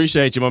call.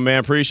 Appreciate you, my man.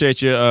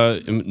 Appreciate you.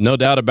 No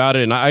doubt about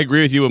it. And I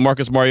agree with you with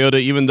Marcus Mariota,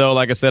 even though,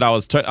 like I said, I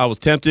was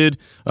tempted.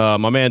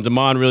 My man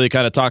Damon really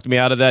kind of talked me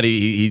out of that.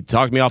 He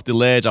talked me off the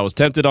ledge. I was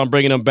tempted on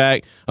bringing him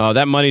back.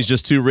 That money's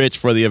just too rich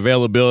for the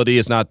availability.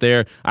 It's not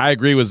there. I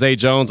agree with Zay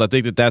Jones. I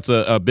think that's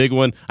a big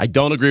one. I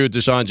don't agree with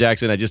Deshaun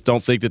Jackson. I just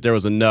don't think that there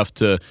was enough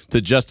to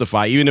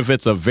justify, even if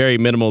it's a very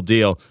minimal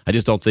deal. I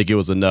just don't think it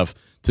was enough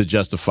to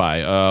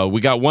justify. We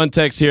got one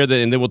text here, and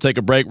then we'll take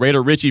a break.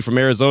 Raider Richie from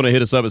Arizona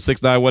hit us up at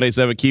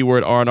 69187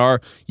 keyword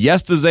R&R.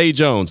 Yes to Zay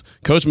Jones.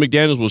 Coach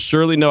McDaniels will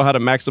surely know how to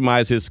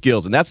maximize his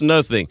skills. And that's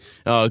another thing.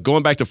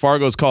 Going back to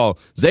Fargo's call,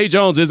 Zay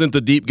Jones isn't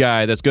the deep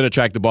guy that's going to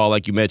track the ball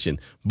like you mentioned.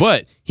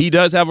 But he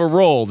does have a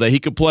role that he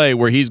could play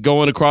where he's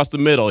going across the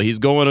middle. He's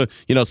going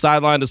to,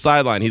 sideline to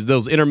sideline. He's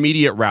those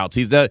intermediate routes.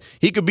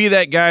 He could be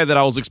that guy that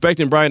I was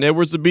expecting Bryan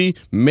Edwards to be.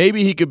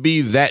 Maybe he could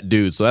be that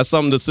dude. So that's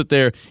something to sit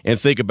there and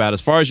think about. As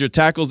far as your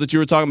tackles that you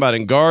were talking about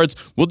in guards,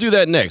 we'll do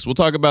that next. We'll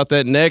talk about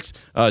that next.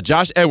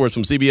 Josh Edwards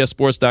from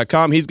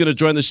CBSSports.com. He's going to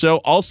join the show.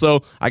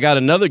 Also, I got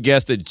another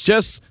guest that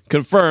just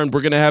confirmed.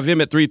 We're going to have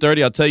him at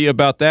 3:30. I'll tell you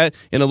about that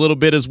in a little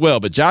bit as well.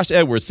 But Josh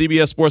Edwards,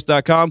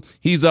 CBSSports.com.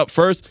 He's up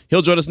first.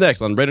 He'll join us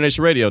next on Raider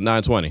Nation Radio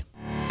 920.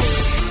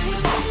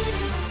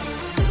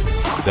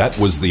 That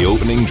was the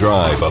opening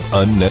drive of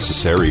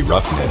Unnecessary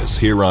Roughness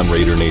here on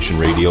Raider Nation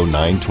Radio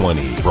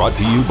 920. Brought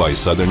to you by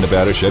Southern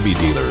Nevada Chevy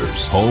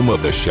Dealers, home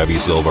of the Chevy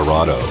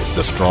Silverado,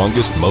 the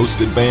strongest,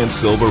 most advanced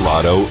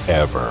Silverado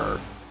ever.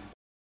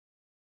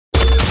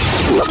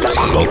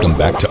 Welcome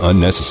back to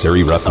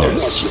Unnecessary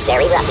Roughness.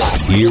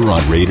 Here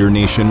on Raider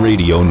Nation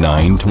Radio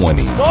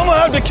 920. I'm gonna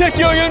have to kick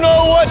you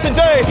know what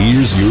today.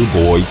 Here's your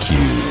boy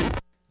Q.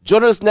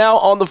 Joining us now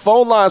on the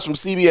phone lines from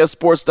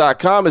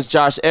CBSSports.com is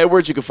Josh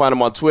Edwards. You can find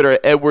him on Twitter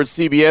at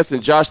EdwardsCBS.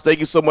 And Josh, thank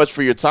you so much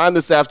for your time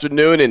this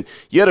afternoon. And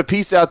you had a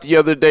piece out the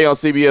other day on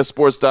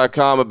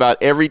CBSSports.com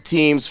about every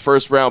team's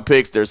first-round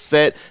picks. They're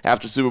set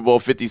after Super Bowl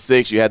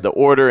 56. You had the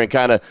order and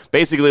kind of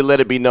basically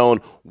let it be known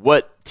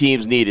what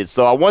teams needed.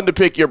 So I wanted to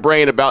pick your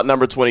brain about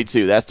number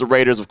 22. That's the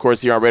Raiders, of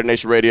course, here on Raider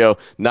Nation Radio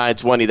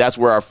 920. That's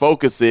where our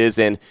focus is.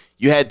 And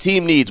you had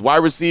team needs: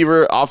 wide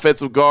receiver,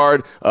 offensive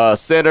guard,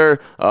 center,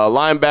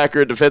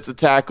 linebacker, defensive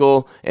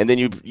tackle, and then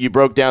you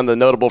broke down the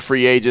notable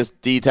free agents: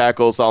 D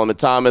tackle Solomon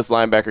Thomas,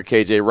 linebacker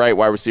KJ Wright,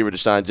 wide receiver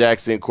Deshaun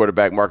Jackson,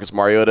 quarterback Marcus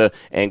Mariota,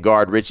 and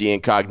guard Richie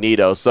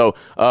Incognito. So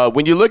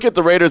when you look at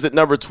the Raiders at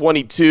number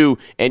 22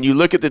 and you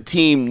look at the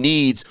team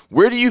needs,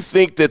 where do you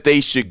think that they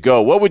should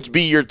go? What would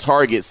be your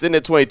target? Sitting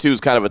at 22 is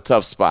kind of a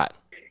tough spot.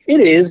 It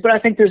is, but I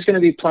think there's going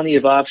to be plenty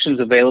of options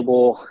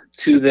available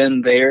to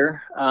them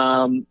there.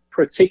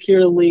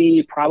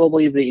 Particularly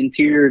probably the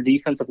interior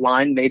defensive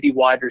line, maybe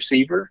wide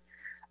receiver.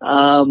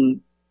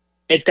 And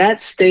at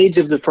that stage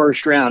of the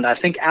first round, I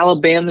think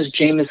Alabama's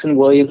Jamison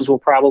Williams will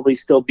probably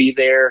still be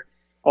there.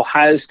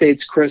 Ohio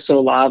State's Chris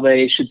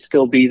Olave should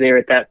still be there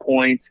at that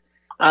point.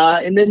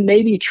 And then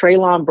maybe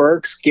Treylon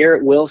Burks,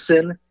 Garrett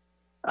Wilson,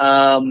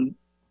 some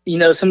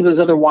of those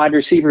other wide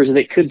receivers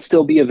that could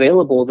still be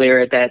available there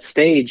at that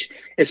stage.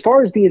 As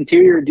far as the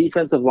interior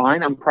defensive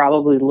line, I'm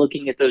probably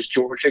looking at those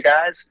Georgia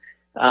guys.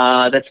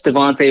 That's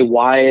Devontae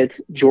Wyatt,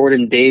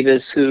 Jordan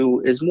Davis,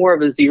 who is more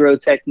of a zero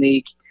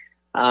technique,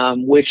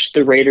 which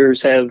the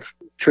Raiders have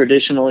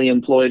traditionally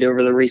employed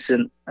over the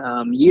recent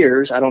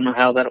years. I don't know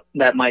how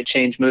that might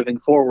change moving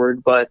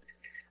forward, but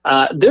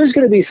there's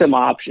going to be some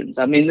options.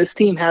 I mean, this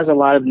team has a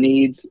lot of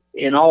needs.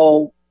 In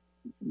all,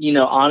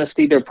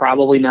 honesty, they're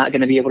probably not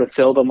going to be able to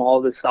fill them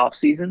all this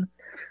offseason.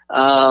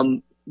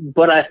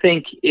 But I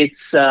think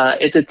it's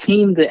a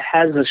team that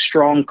has a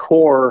strong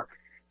core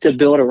to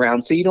build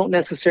around, so you don't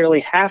necessarily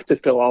have to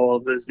fill all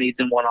of those needs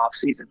in one off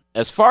season.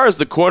 As far as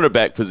the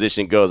cornerback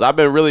position goes, I've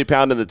been really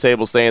pounding the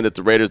table saying that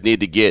the Raiders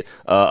need to get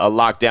a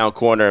lockdown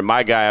corner, and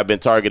my guy I've been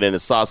targeting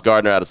is Sauce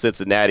Gardner out of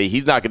Cincinnati.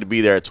 He's not going to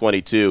be there at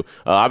 22.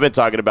 I've been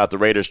talking about the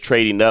Raiders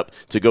trading up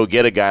to go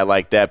get a guy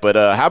like that, but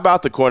how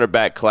about the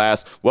cornerback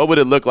class? What would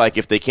it look like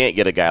if they can't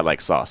get a guy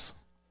like Sauce?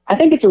 I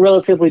think it's a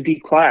relatively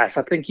deep class.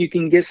 I think you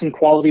can get some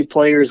quality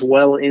players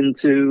well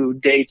into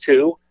day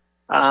two.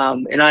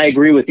 And I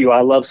agree with you.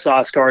 I love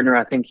Sauce Gardner.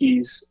 I think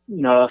he's,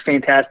 a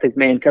fantastic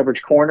man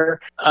coverage corner.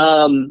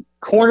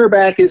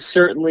 Cornerback is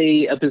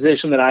certainly a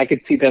position that I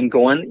could see them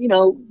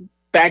going.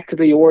 Back to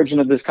the origin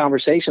of this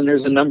conversation,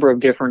 there's a number of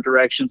different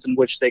directions in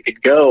which they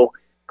could go.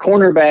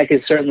 Cornerback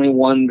is certainly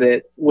one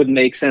that would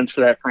make sense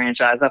for that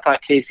franchise. I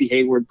thought Casey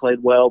Hayward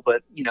played well,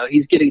 but,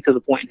 he's getting to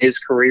the point in his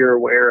career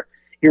where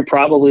you're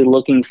probably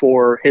looking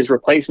for his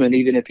replacement,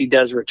 even if he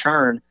does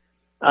return.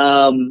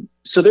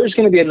 So there's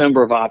going to be a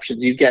number of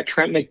options. You've got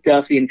Trent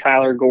McDuffie and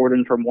Kyler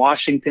Gordon from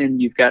Washington.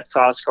 You've got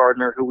Sauce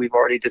Gardner, who we've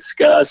already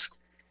discussed.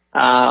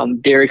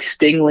 Derek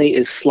Stingley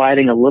is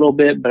sliding a little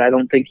bit, but I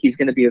don't think he's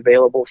going to be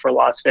available for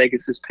Las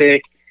Vegas's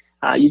pick.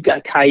 You've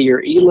got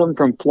Kaiir Elam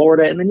from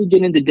Florida, and then you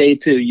get into day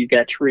two. You've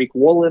got Tariq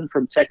Woolen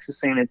from Texas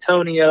San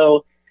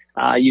Antonio.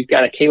 You've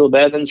got a Caleb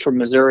Evans from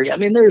Missouri. I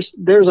mean,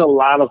 there's a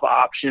lot of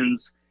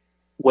options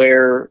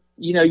where,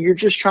 you're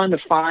just trying to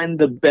find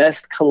the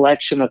best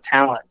collection of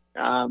talent.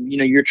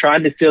 You're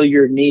trying to fill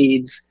your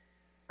needs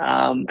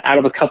out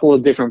of a couple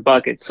of different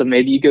buckets. So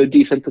maybe you go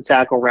defensive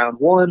tackle round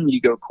one, you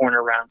go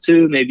corner round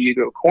two, maybe you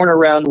go corner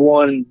round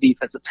one,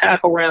 defensive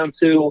tackle round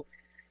two.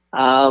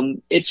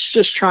 It's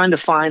just trying to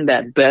find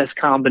that best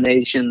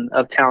combination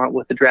of talent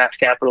with the draft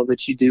capital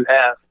that you do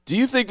have. Do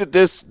you think that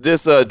this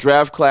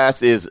draft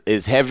class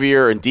is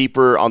heavier and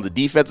deeper on the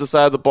defensive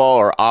side of the ball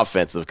or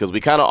offensive? Because we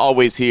kind of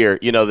always hear,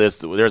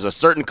 there's a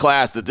certain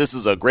class that this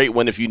is a great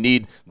one if you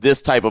need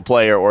this type of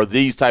player or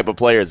these type of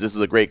players. This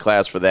is a great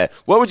class for that.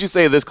 What would you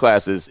say this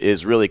class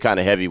is really kind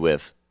of heavy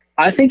with?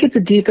 I think it's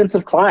a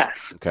defensive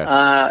class. Okay.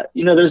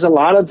 There's a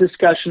lot of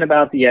discussion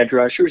about the edge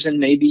rushers, and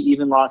maybe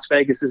even Las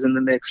Vegas is in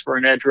the mix for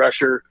an edge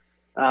rusher,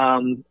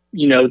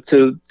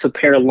 to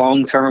pair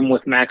long-term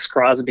with Max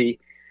Crosby.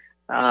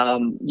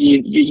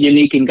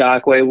 Yannick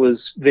Ngakoue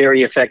was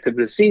very effective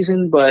this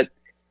season, but,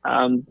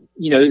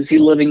 is he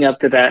living up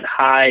to that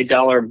high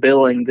dollar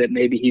billing that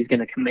maybe he's going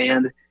to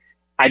command?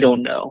 I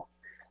don't know.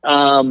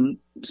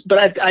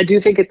 But I do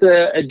think it's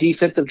a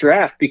defensive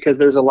draft because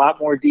there's a lot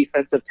more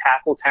defensive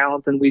tackle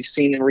talent than we've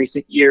seen in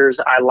recent years.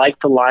 I like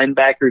the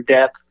linebacker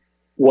depth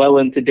well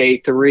into day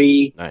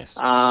three. Nice.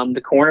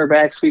 The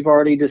cornerbacks we've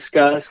already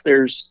discussed.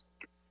 There's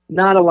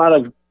not a lot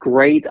of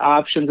great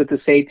options at the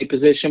safety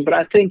position, but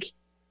I think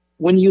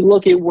when you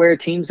look at where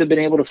teams have been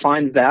able to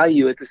find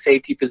value at the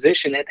safety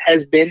position, it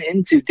has been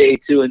into day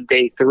two and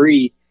day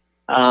three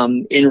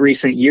in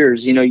recent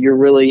years. You're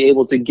really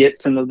able to get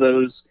some of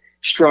those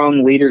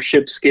strong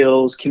leadership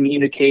skills,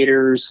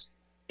 communicators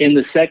in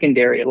the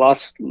secondary.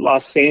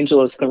 Los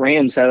Angeles, the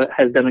Rams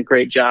has done a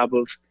great job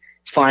of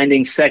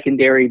finding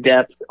secondary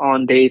depth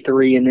on day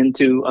three and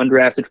into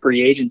undrafted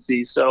free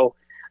agency. So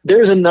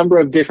there's a number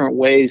of different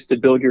ways to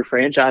build your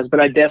franchise, but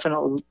I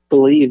definitely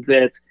believe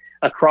that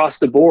across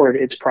the board,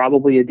 it's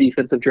probably a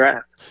defensive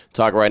draft.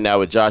 Talk right now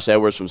with Josh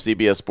Edwards from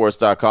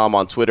CBSSports.com,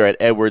 on Twitter at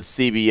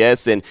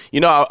EdwardsCBS. And,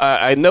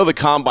 I know the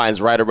Combine's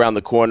right around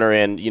the corner,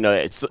 and,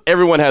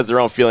 everyone has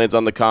their own feelings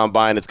on the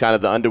Combine. It's kind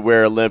of the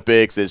underwear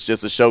Olympics. It's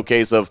just a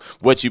showcase of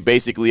what you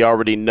basically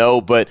already know,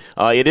 but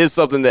it is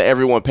something that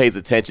everyone pays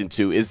attention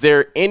to. Is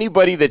there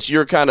anybody that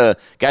you're kind of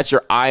got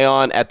your eye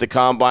on at the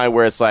Combine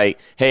where it's like,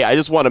 hey, I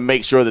just want to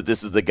make sure that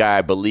this is the guy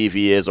I believe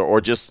he is,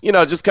 or just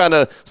kind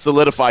of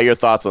solidify your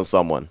thoughts on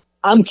someone?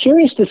 I'm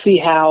curious to see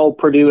how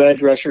Purdue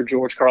edge rusher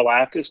George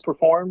Karlaftis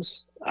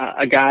performs,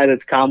 a guy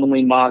that's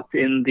commonly mocked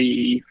in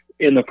the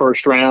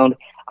first round.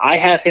 I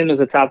have him as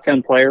a top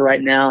 10 player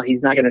right now.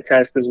 He's not going to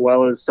test as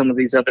well as some of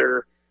these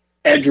other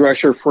edge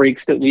rusher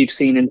freaks that we've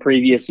seen in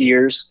previous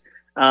years.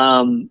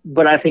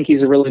 But I think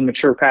he's a really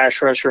mature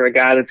pass rusher, a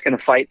guy that's going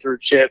to fight through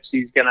chips.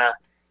 He's going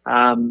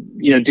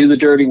to, do the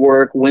dirty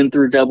work, win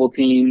through double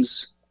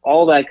teams,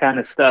 all that kind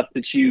of stuff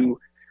that you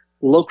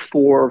look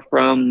for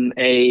from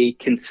a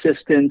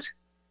consistent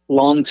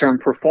long-term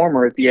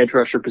performer at the edge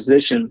rusher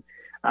position.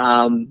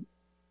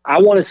 I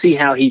want to see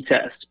how he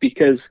tests,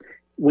 because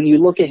when you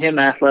look at him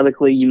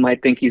athletically, you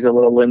might think he's a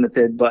little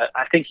limited, but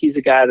I think he's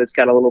a guy that's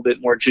got a little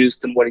bit more juice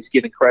than what he's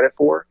given credit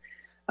for.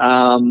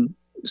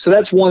 So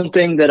that's one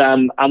thing that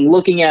I'm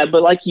looking at.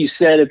 But like you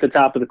said at the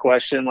top of the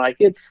question, like,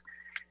 it's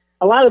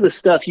a lot of the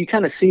stuff you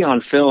kind of see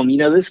on film. You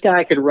know, this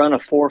guy could run a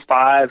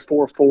 4.5,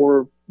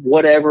 4.4,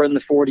 whatever in the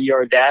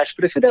 40-yard dash,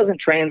 but if it doesn't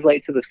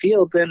translate to the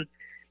field, then,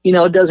 you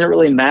know, it doesn't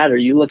really matter.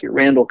 You look at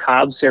Randall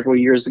Cobb several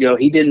years ago,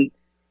 he didn't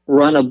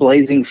run a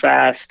blazing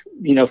fast,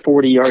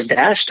 40-yard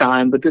dash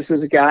time, but this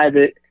is a guy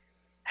that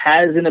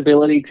has an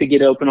ability to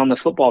get open on the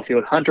football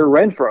field. Hunter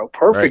Renfrow,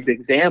 perfect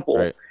example.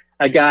 Right.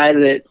 A guy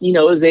that,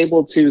 is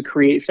able to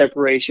create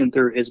separation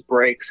through his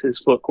breaks, his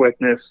foot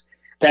quickness,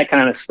 that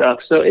kind of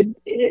stuff. So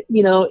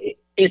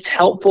it's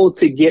helpful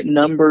to get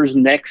numbers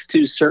next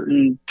to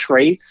certain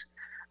traits.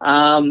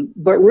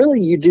 But really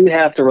you do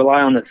have to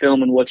rely on the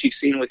film and what you've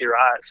seen with your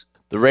eyes.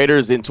 The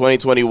Raiders in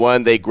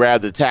 2021, they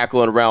grabbed a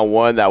tackle in round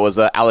one. That was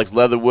Alex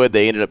Leatherwood.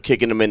 They ended up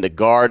kicking him into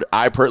guard.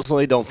 I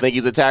personally don't think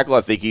he's a tackle.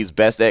 I think he's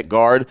best at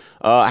guard.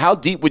 How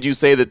deep would you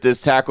say that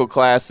this tackle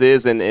class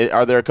is? And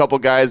are there a couple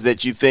guys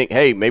that you think,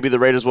 hey, maybe the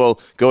Raiders will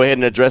go ahead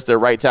and address their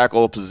right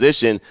tackle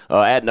position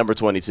at number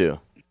 22?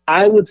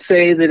 I would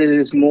say that it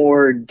is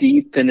more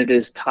deep than it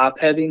is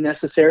top-heavy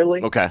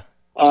necessarily. Okay.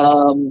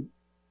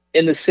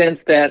 In the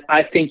sense that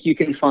I think you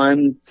can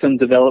find some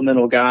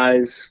developmental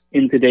guys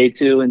into day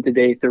 2, into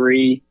day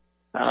 3.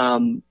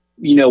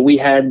 We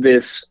had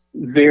this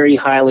very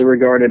highly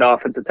regarded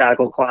offensive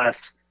tackle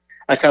class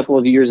a couple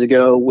of years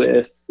ago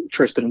with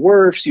Tristan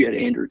Wirfs. You had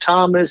Andrew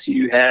Thomas.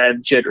 You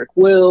had Jedrick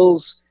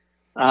Wills.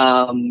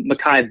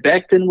 Mekhi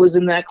Becton was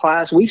in that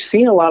class. We've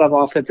seen a lot of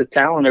offensive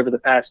talent over the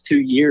past 2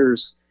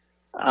 years.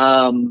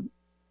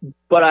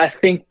 But I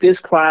think this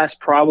class,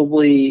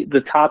 probably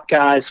the top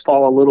guys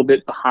fall a little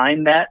bit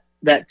behind that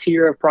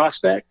tier of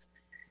prospect.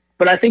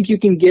 But I think you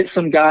can get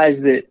some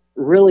guys that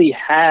really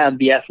have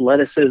the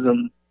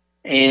athleticism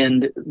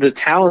and the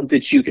talent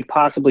that you could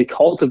possibly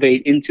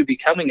cultivate into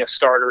becoming a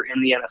starter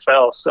in the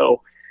NFL.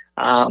 So,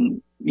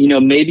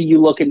 maybe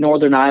you look at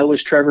Northern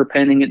Iowa's Trevor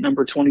Penning at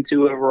number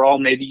 22 overall.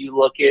 Maybe you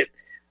look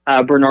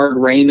at Bernard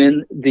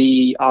Raymond,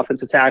 the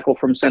offensive tackle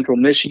from Central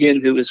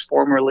Michigan, who is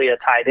formerly a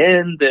tight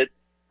end that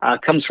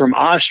comes from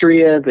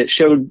Austria, that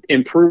showed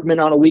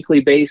improvement on a weekly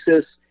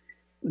basis.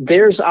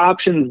 There's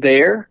options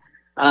there,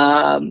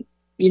 and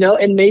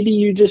maybe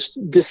you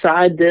just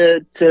decide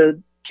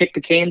to kick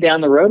the can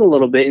down the road a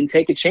little bit and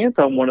take a chance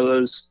on one of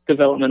those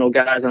developmental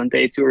guys on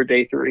day 2 or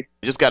day 3.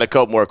 Just got a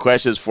couple more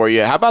questions for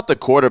you. How about the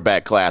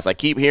quarterback class? I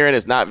keep hearing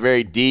it's not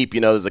very deep.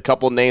 There's a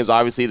couple names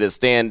obviously that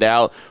stand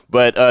out,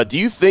 but do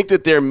you think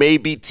that there may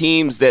be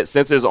teams that,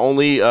 since there's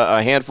only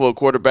a handful of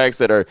quarterbacks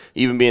that are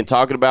even being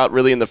talked about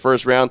really in the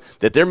first round,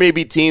 that there may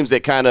be teams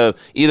that kind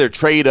of either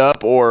trade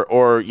up or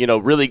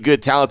really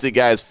good talented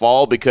guys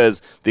fall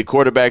because the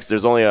quarterbacks,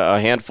 there's only a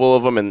handful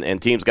of them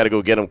and teams got to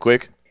go get them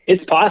quick?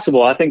 It's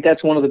possible. I think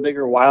that's one of the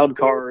bigger wild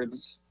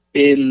cards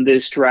in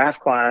this draft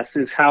class,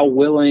 is how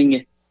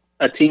willing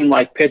a team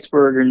like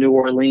Pittsburgh or New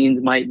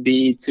Orleans might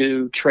be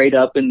to trade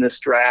up in this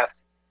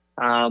draft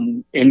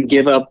and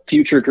give up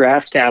future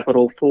draft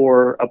capital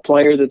for a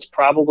player that's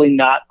probably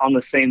not on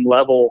the same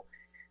level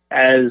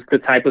as the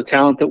type of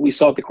talent that we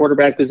saw at the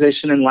quarterback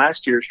position in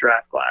last year's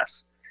draft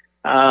class.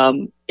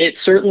 It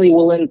certainly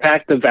will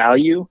impact the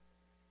value.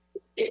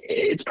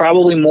 It's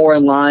probably more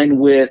in line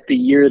with the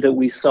year that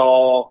we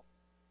saw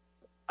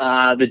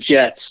the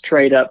Jets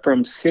trade up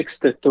from 6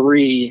 to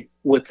 3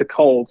 with the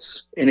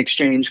Colts in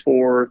exchange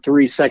for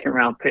 3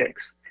 second-round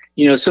picks.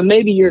 So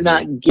maybe you're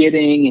not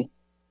getting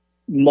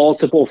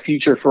multiple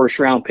future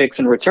first-round picks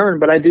in return,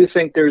 but I do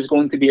think there's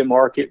going to be a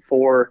market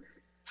for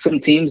some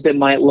teams that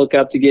might look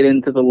up to get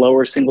into the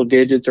lower single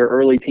digits or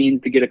early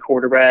teens to get a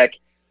quarterback.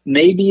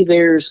 Maybe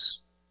there's,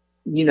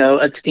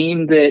 a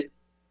team that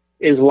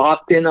is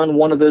locked in on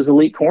one of those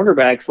elite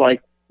cornerbacks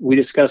like we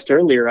discussed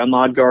earlier,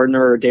 Ahmad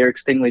Gardner or Derek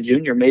Stingley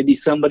Jr. Maybe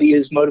somebody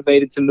is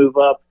motivated to move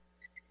up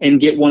and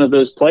get one of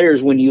those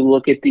players when you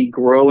look at the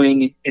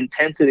growing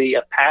intensity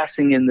of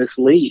passing in this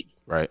league.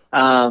 Right.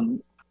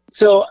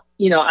 So,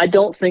 I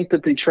don't think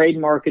that the trade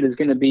market is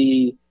going to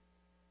be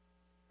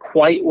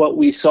quite what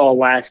we saw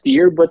last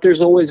year, but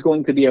there's always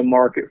going to be a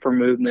market for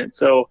movement.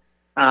 So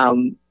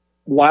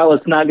while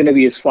it's not going to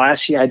be as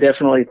flashy, I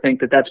definitely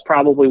think that that's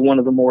probably one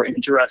of the more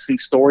interesting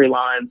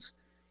storylines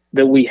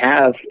that we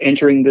have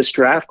entering this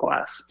draft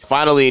class.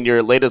 Finally, in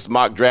your latest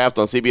mock draft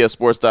on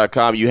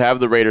CBSSports.com, you have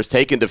the Raiders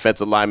taking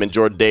defensive lineman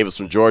Jordan Davis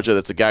from Georgia.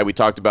 That's a guy we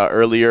talked about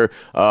earlier,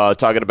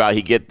 talking about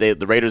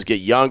the Raiders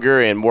get younger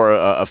and more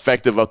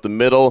effective up the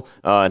middle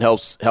and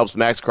helps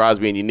Max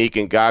Crosby and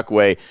Yannick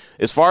Ngakoue.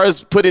 As far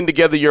as putting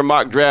together your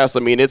mock drafts,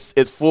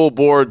 it's full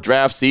board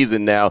draft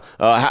season now.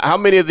 How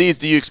many of these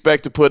do you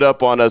expect to put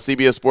up on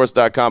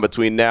CBSSports.com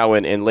between now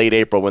and late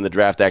April when the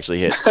draft actually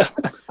hits?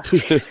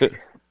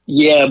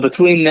 Yeah,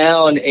 between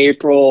now and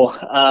April,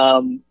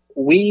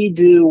 We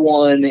do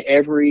one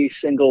every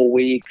single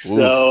week. Oof.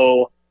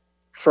 So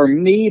for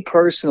me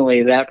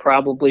personally, that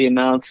probably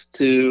amounts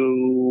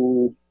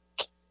to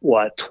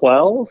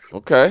 12?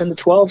 Okay. 10 to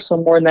 12,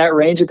 somewhere in that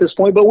range at this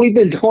point. But we've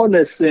been doing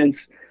this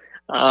since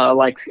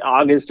like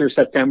August or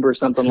September,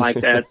 something like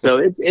that. So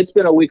it's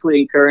been a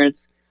weekly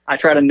occurrence. I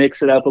try to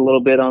mix it up a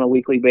little bit on a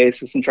weekly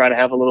basis and try to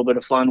have a little bit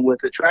of fun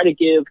with it. Try to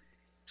give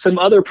some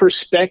other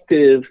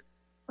perspective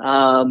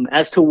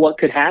as to what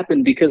could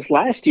happen, because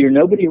last year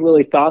nobody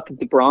really thought that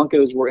the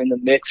Broncos were in the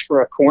mix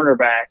for a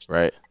cornerback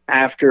right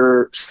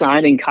after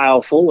signing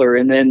Kyle Fuller.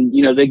 And then,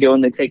 they go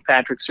and they take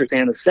Patrick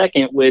Surtain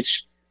II,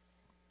 which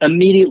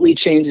immediately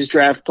changes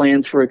draft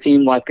plans for a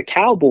team like the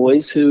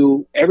Cowboys,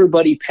 who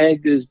everybody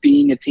pegged as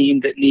being a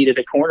team that needed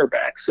a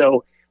cornerback.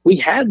 So we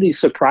had these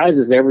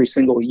surprises every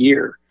single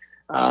year.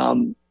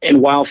 And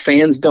while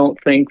fans don't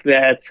think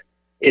that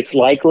it's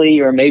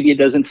likely, or maybe it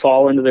doesn't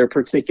fall into their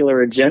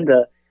particular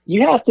agenda,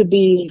 you have to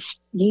be,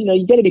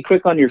 you got to be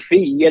quick on your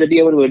feet. You got to be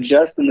able to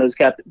adjust in those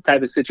type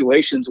of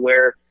situations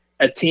where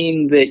a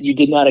team that you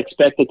did not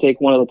expect to take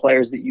one of the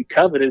players that you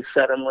covet is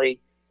suddenly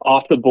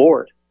off the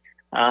board.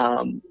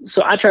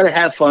 So I try to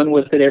have fun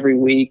with it every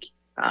week.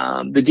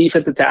 The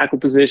defensive tackle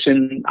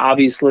position,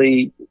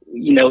 obviously,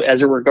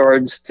 as it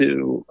regards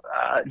to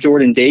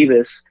Jordan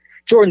Davis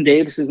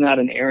is not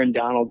an Aaron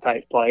Donald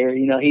type player.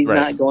 He's right.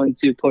 not going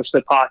to push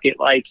the pocket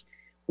like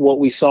what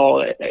we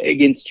saw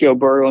against Joe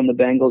Burrow and the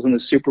Bengals in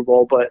the Super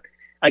Bowl, but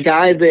a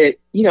guy that,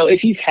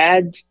 if you've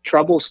had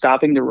trouble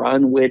stopping the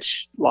run,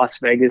 which Las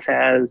Vegas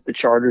has, the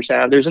Chargers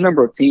have, there's a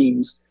number of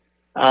teams,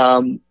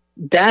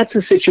 that's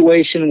a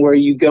situation where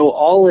you go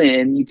all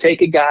in, you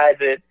take a guy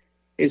that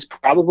is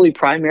probably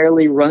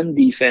primarily run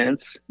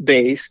defense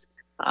based,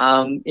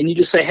 and you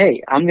just say,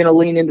 hey, I'm going to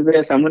lean into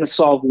this. I'm going to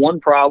solve one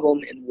problem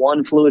in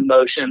one fluid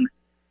motion,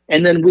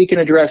 and then we can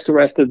address the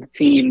rest of the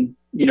team,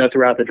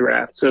 throughout the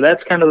draft. So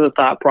that's kind of the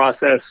thought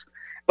process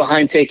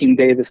behind taking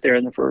Davis there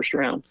in the first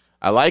round.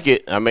 I like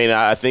it. I mean,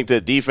 I think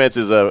that defense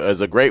is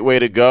a great way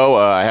to go.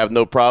 I have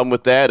no problem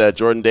with that.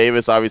 Jordan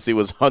Davis obviously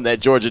was on that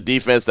Georgia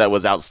defense that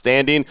was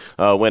outstanding,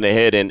 went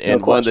ahead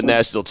and won the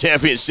national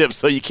championship,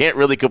 so you can't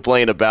really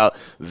complain about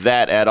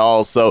that at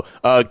all. So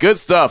good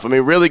stuff. I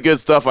mean, really good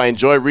stuff. I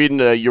enjoy reading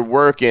your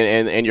work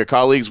and your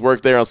colleagues'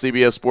 work there on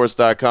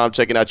CBSSports.com,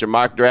 checking out your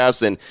mock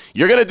drafts, and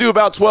you're going to do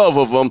about 12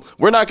 of them.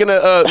 We're not going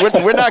to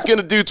we're not going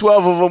to do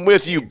 12 of them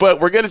with you, but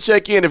we're going to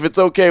check in if it's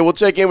okay. We'll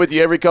check in with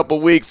you every couple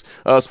of weeks,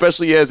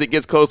 especially as it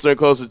gets closer and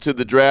closer to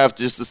the draft,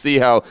 just to see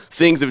how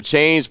things have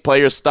changed,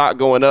 player stock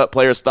going up,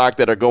 player stock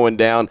that are going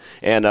down,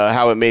 and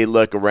how it may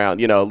look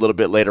around, a little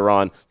bit later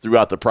on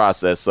throughout the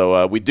process.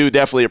 So we do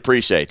definitely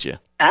appreciate you.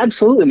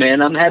 Absolutely,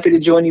 man. I'm happy to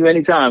join you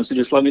anytime, so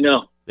just let me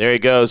know. There he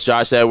goes,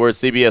 Josh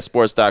Edwards,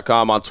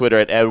 CBSSports.com, on Twitter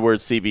at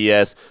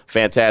EdwardsCBS.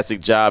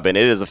 Fantastic job, and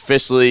it is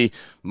officially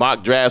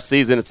mock draft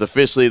season. It's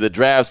officially the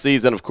draft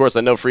season. Of course,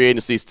 I know free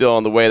agency is still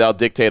on the way. That'll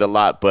dictate a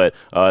lot, but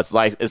it's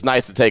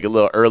nice to take a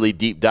little early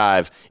deep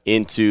dive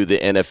into the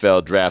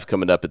NFL draft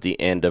coming up at the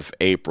end of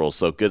April.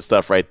 So good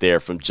stuff right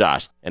there from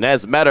Josh. And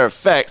as a matter of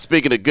fact,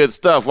 speaking of good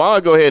stuff, why don't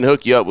I go ahead and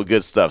hook you up with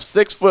good stuff?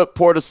 6-foot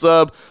Porta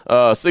Sub,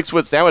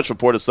 6-foot sandwich for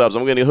Porta Subs.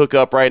 I'm going to hook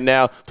up right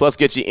now, plus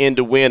get you in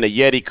to win a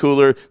Yeti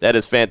cooler. That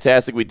is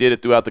fantastic. We did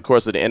it throughout the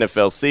course of the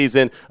NFL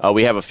season.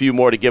 We have a few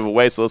more to give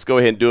away, so let's go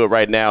ahead and do it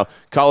right now.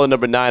 Caller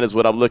number 9 is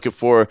what I'm looking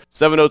for,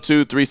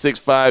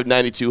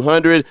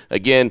 702-365-9200.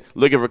 Again,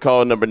 looking for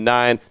caller number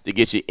 9 to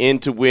get you in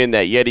to win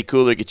that Yeti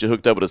cooler, get you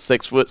hooked up with a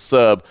 6-foot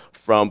sub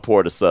from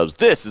Porta Subs.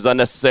 This is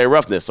Unnecessary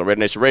Roughness on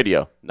Raider Nation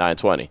Radio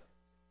 920.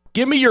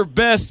 Give me your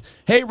best.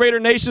 Hey, Raider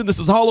Nation, this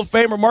is Hall of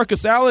Famer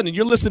Marcus Allen, and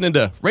you're listening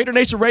to Raider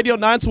Nation Radio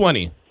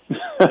 920.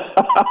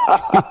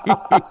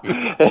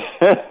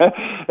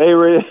 Hey,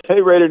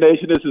 Raider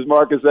Nation, this is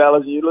Marcus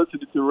Allen, and you're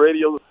listening to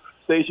Radio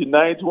Station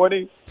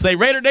 920. Say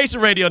Raider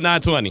Nation Radio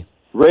 920.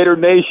 Raider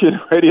Nation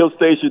Radio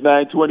Station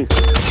 920.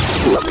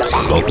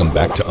 Welcome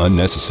back to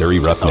Unnecessary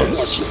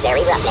Roughness.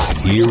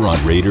 Here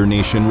on Raider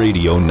Nation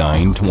Radio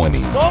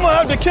 920. I'm gonna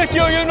have to kick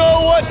you, you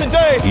know what,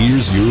 today.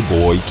 Here's your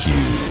boy Q.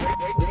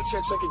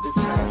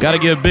 Got to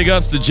give big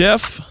ups to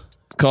Jeff.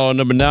 Call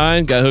number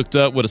 9. Got hooked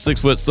up with a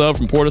 6-foot sub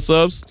from Porta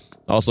Subs.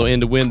 Also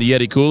in to win the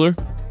Yeti cooler.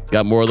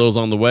 Got more of those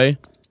on the way.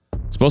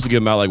 Supposed to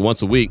give them out like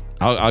once a week.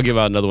 I'll give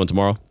out another one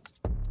tomorrow.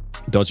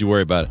 Don't you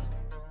worry about it.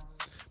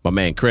 My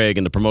man Craig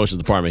in the promotions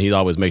department, he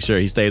always makes sure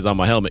he stays on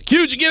my helmet. Q,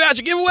 did you give out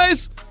your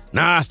giveaways?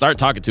 Nah, I start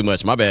talking too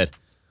much. My bad.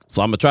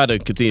 So I'm going to try to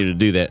continue to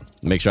do that.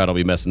 Make sure I don't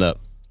be messing up.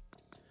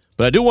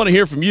 But I do want to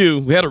hear from you.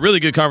 We had a really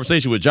good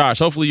conversation with Josh.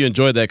 Hopefully you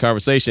enjoyed that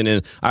conversation.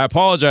 And I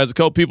apologize. A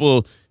couple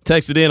people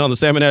texted in on the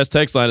Salmon Ash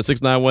text line at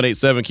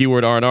 69187,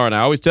 keyword R&R. And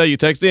I always tell you,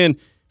 text in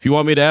if you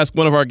want me to ask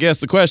one of our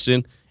guests a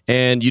question.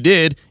 And you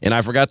did, and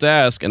I forgot to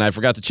ask, and I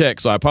forgot to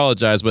check, so I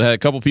apologize. But I had a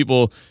couple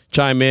people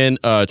chime in.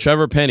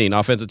 Trevor Penning,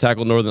 offensive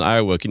tackle, Northern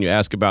Iowa. Can you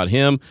ask about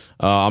him?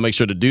 I'll make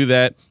sure to do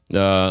that.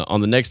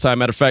 on the next time.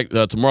 Matter of fact,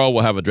 tomorrow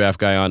we'll have a draft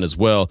guy on as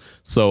well,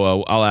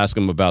 so I'll ask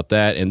him about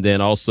that. And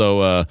then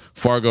also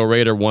Fargo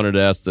Raider wanted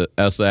us to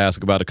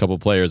ask about a couple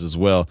players as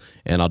well,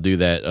 and I'll do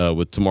that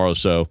with tomorrow's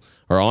show,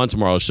 or on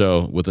tomorrow's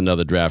show with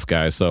another draft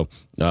guy. So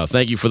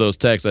thank you for those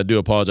texts. I do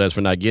apologize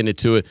for not getting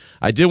into it.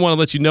 I did want to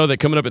let you know that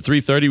coming up at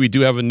 3:30, we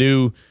do have a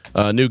new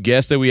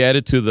guest that we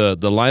added to the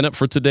lineup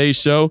for today's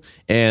show,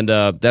 and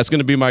that's going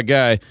to be my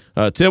guy,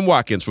 Tim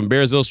Watkins from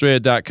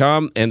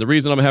BearsIllustrated.com. And the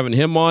reason I'm having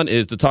him on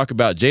is to talk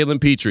about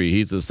Jalen Pitre.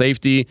 He's the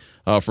safety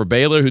for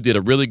Baylor who did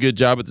a really good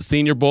job at the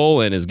Senior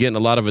Bowl and is getting a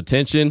lot of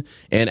attention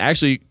and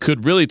actually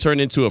could really turn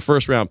into a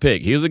first-round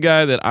pick. He was a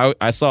guy that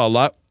I saw a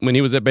lot when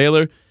he was at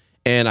Baylor,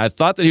 and I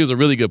thought that he was a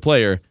really good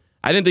player.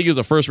 I didn't think he was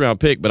a first-round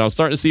pick, but I'm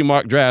starting to see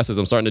mock drafts as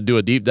I'm starting to do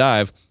a deep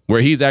dive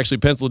where he's actually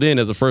penciled in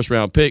as a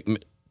first-round pick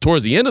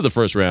towards the end of the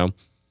first round,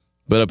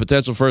 but a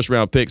potential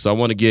first-round pick. So I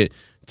want to get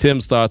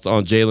Tim's thoughts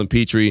on Jalen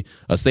Pitre,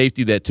 a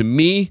safety that to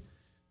me,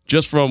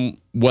 just from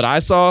what I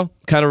saw,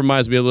 kind of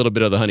reminds me a little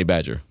bit of the Honey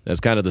Badger.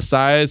 That's kind of the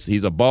size.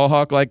 He's a ball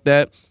hawk like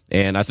that,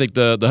 and I think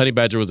the Honey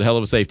Badger was a hell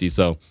of a safety.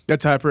 So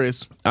that's high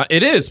praise.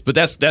 It is, but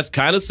that's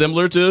kind of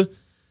similar to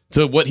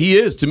what he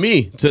is to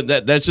me.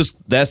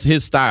 That's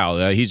his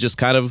style. He's just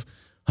kind of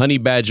Honey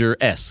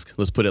Badger-esque.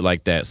 Let's put it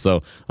like that.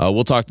 So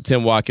we'll talk to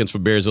Tim Watkins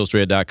from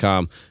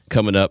BearsIllustrated.com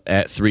coming up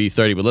at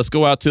 3:30. But let's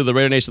go out to the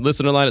Raider Nation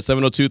listener line at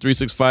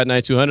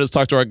 702-365-9200. Let's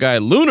talk to our guy,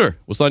 Lunar.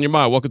 What's on your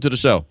mind? Welcome to the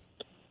show.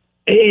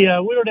 Hey,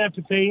 we don't have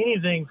to pay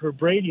anything for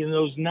Brady and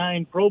those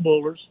 9 Pro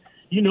Bowlers.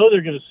 You know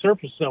they're going to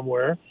surface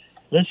somewhere.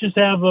 Let's just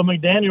have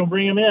McDaniel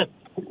bring them in.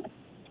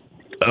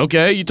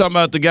 Okay, you talking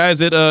about the guys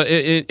that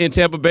in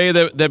Tampa Bay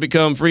that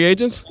become free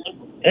agents?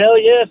 Hell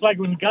yeah, it's like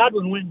when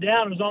Godwin went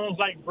down, it was almost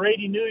like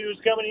Brady knew he was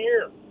coming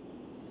here.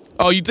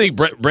 Oh, you think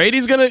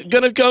Brady's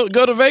gonna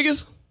go to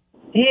Vegas?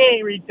 He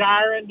ain't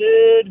retiring,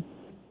 dude.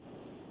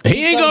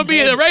 He ain't gonna be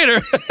a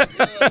Raider.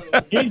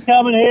 He's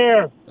coming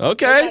here.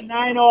 Okay. They got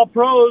 9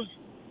 All-Pros.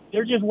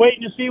 They're just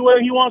waiting to see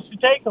where he wants to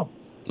take them.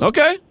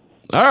 Okay.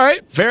 All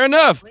right. Fair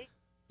enough.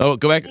 Oh,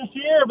 go back. This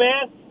year,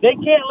 man, they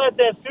can't let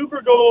that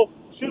Super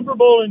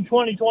Bowl in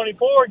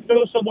 2024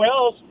 go somewhere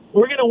else.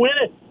 We're going to win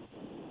it.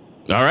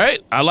 All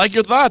right. I like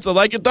your thoughts.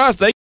 Thank you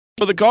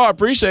for the call. I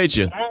appreciate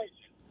you. All right.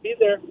 Be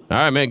there. All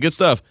right, man. Good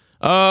stuff.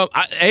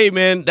 Hey,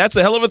 man, that's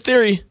a hell of a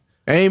theory.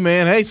 Hey,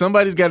 man. Hey,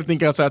 somebody's got to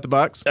think outside the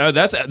box.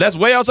 That's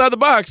way outside the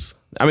box.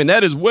 I mean,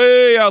 that is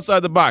way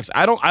outside the box.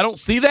 I don't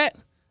see that.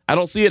 I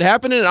don't see it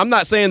happening. I'm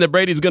not saying that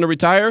Brady's going to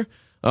retire.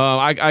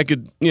 I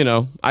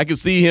could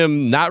see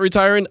him not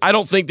retiring. I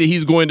don't think that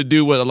he's going to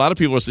do what a lot of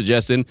people are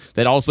suggesting,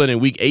 that all of a sudden in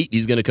week 8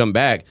 he's going to come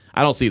back.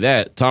 I don't see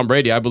that. Tom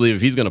Brady, I believe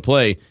if he's going to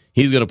play,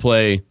 he's going to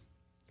play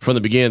from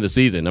the beginning of the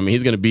season. I mean,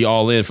 he's going to be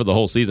all in for the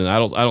whole season. I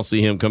don't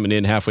see him coming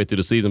in halfway through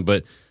the season,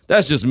 but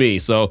that's just me.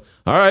 So,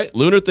 all right,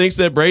 Lunar thinks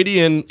that Brady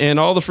and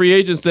all the free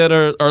agents that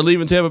are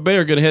leaving Tampa Bay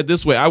are going to head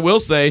this way. I will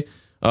say,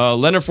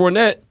 Leonard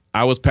Fournette,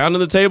 I was pounding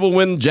the table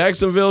when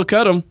Jacksonville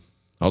cut him.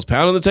 I was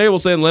pounding the table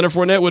saying Leonard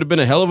Fournette would have been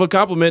a hell of a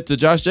compliment to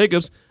Josh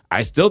Jacobs.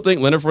 I still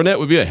think Leonard Fournette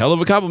would be a hell of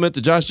a compliment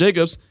to Josh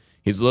Jacobs.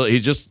 He's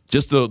just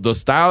the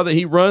style that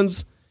he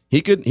runs.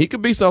 He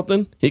could be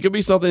something. He could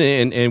be something.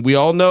 And we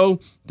all know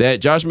that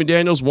Josh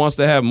McDaniels wants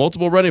to have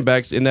multiple running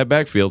backs in that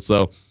backfield.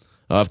 So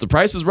if the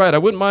price is right, I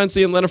wouldn't mind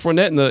seeing Leonard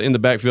Fournette in the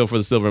backfield for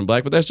the Silver and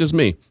Black. But that's just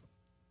me.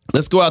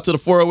 Let's go out to the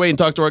 408 and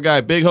talk to our guy,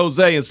 Big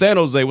Jose in San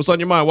Jose. What's on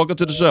your mind? Welcome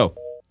to the show.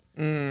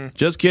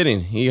 Just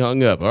kidding. He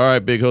hung up. All right,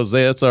 Big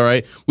Jose. That's all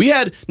right. We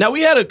had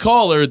a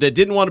caller that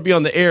didn't want to be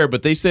on the air,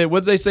 but they said,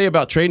 what did they say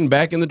about trading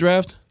back in the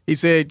draft? He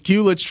said,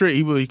 Q, let's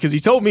trade. Because he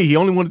told me, he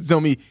only wanted to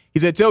tell me,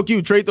 he said, tell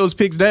Q, trade those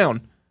picks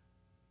down,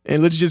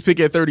 and let's just pick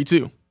at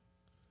 32.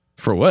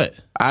 For what?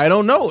 I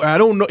don't know.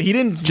 He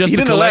didn't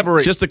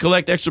elaborate. Just to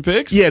collect extra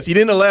picks? Yes, he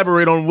didn't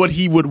elaborate on what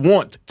he would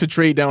want to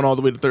trade down all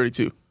the way to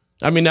 32.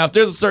 I mean, now, if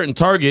there's a certain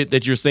target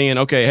that you're saying,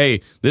 okay, hey,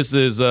 this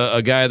is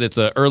a guy that's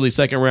an early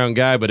second-round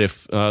guy, but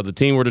if the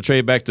team were to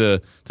trade back to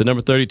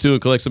number 32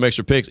 and collect some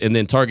extra picks and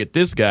then target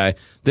this guy,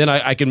 then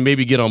I can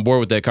maybe get on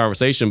board with that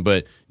conversation.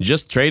 But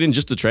just trading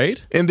just to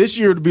trade? And this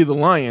year it would be the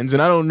Lions,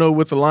 and I don't know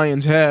what the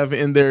Lions have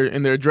in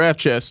their draft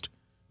chest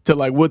to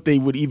like what they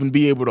would even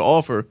be able to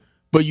offer.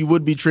 But you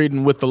would be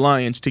trading with the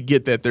Lions to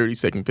get that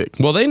 32nd pick.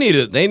 Well, they need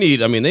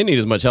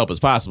as much help as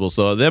possible.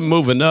 So them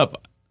moving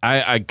up,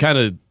 I kind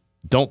of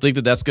don't think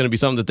that that's going to be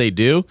something that they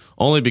do,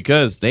 only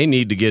because they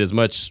need to get as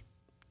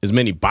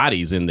many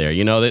bodies in there,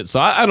 you know.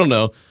 So I don't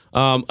know.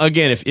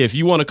 Again, if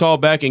you want to call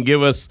back and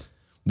give us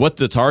what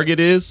the target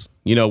is,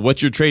 you know,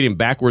 what you're trading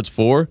backwards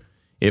for.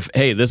 If,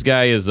 hey, this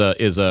guy is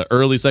a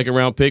early second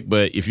round pick,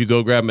 but if you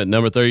go grab him at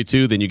number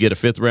 32, then you get a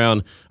 5th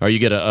round, or you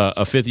get a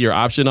 5th year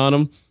option on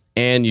him,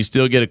 and you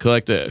still get to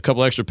collect a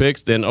couple extra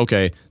picks, then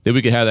okay, then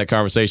we can have that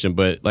conversation.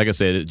 But like I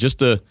said, just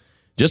to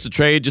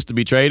trade, just to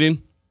be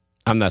trading,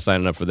 I'm not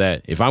signing up for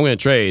that. If I'm going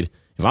to trade,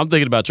 if I'm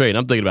thinking about trading,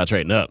 I'm thinking about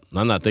trading up.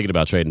 I'm not thinking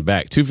about trading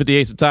back.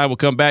 2:58 the time. We'll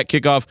come back,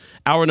 kick off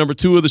hour number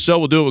 2 of the show.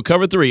 We'll do it with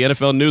Cover 3,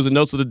 NFL news and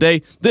notes of the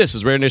day. This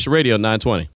is Raider Nation Radio 920.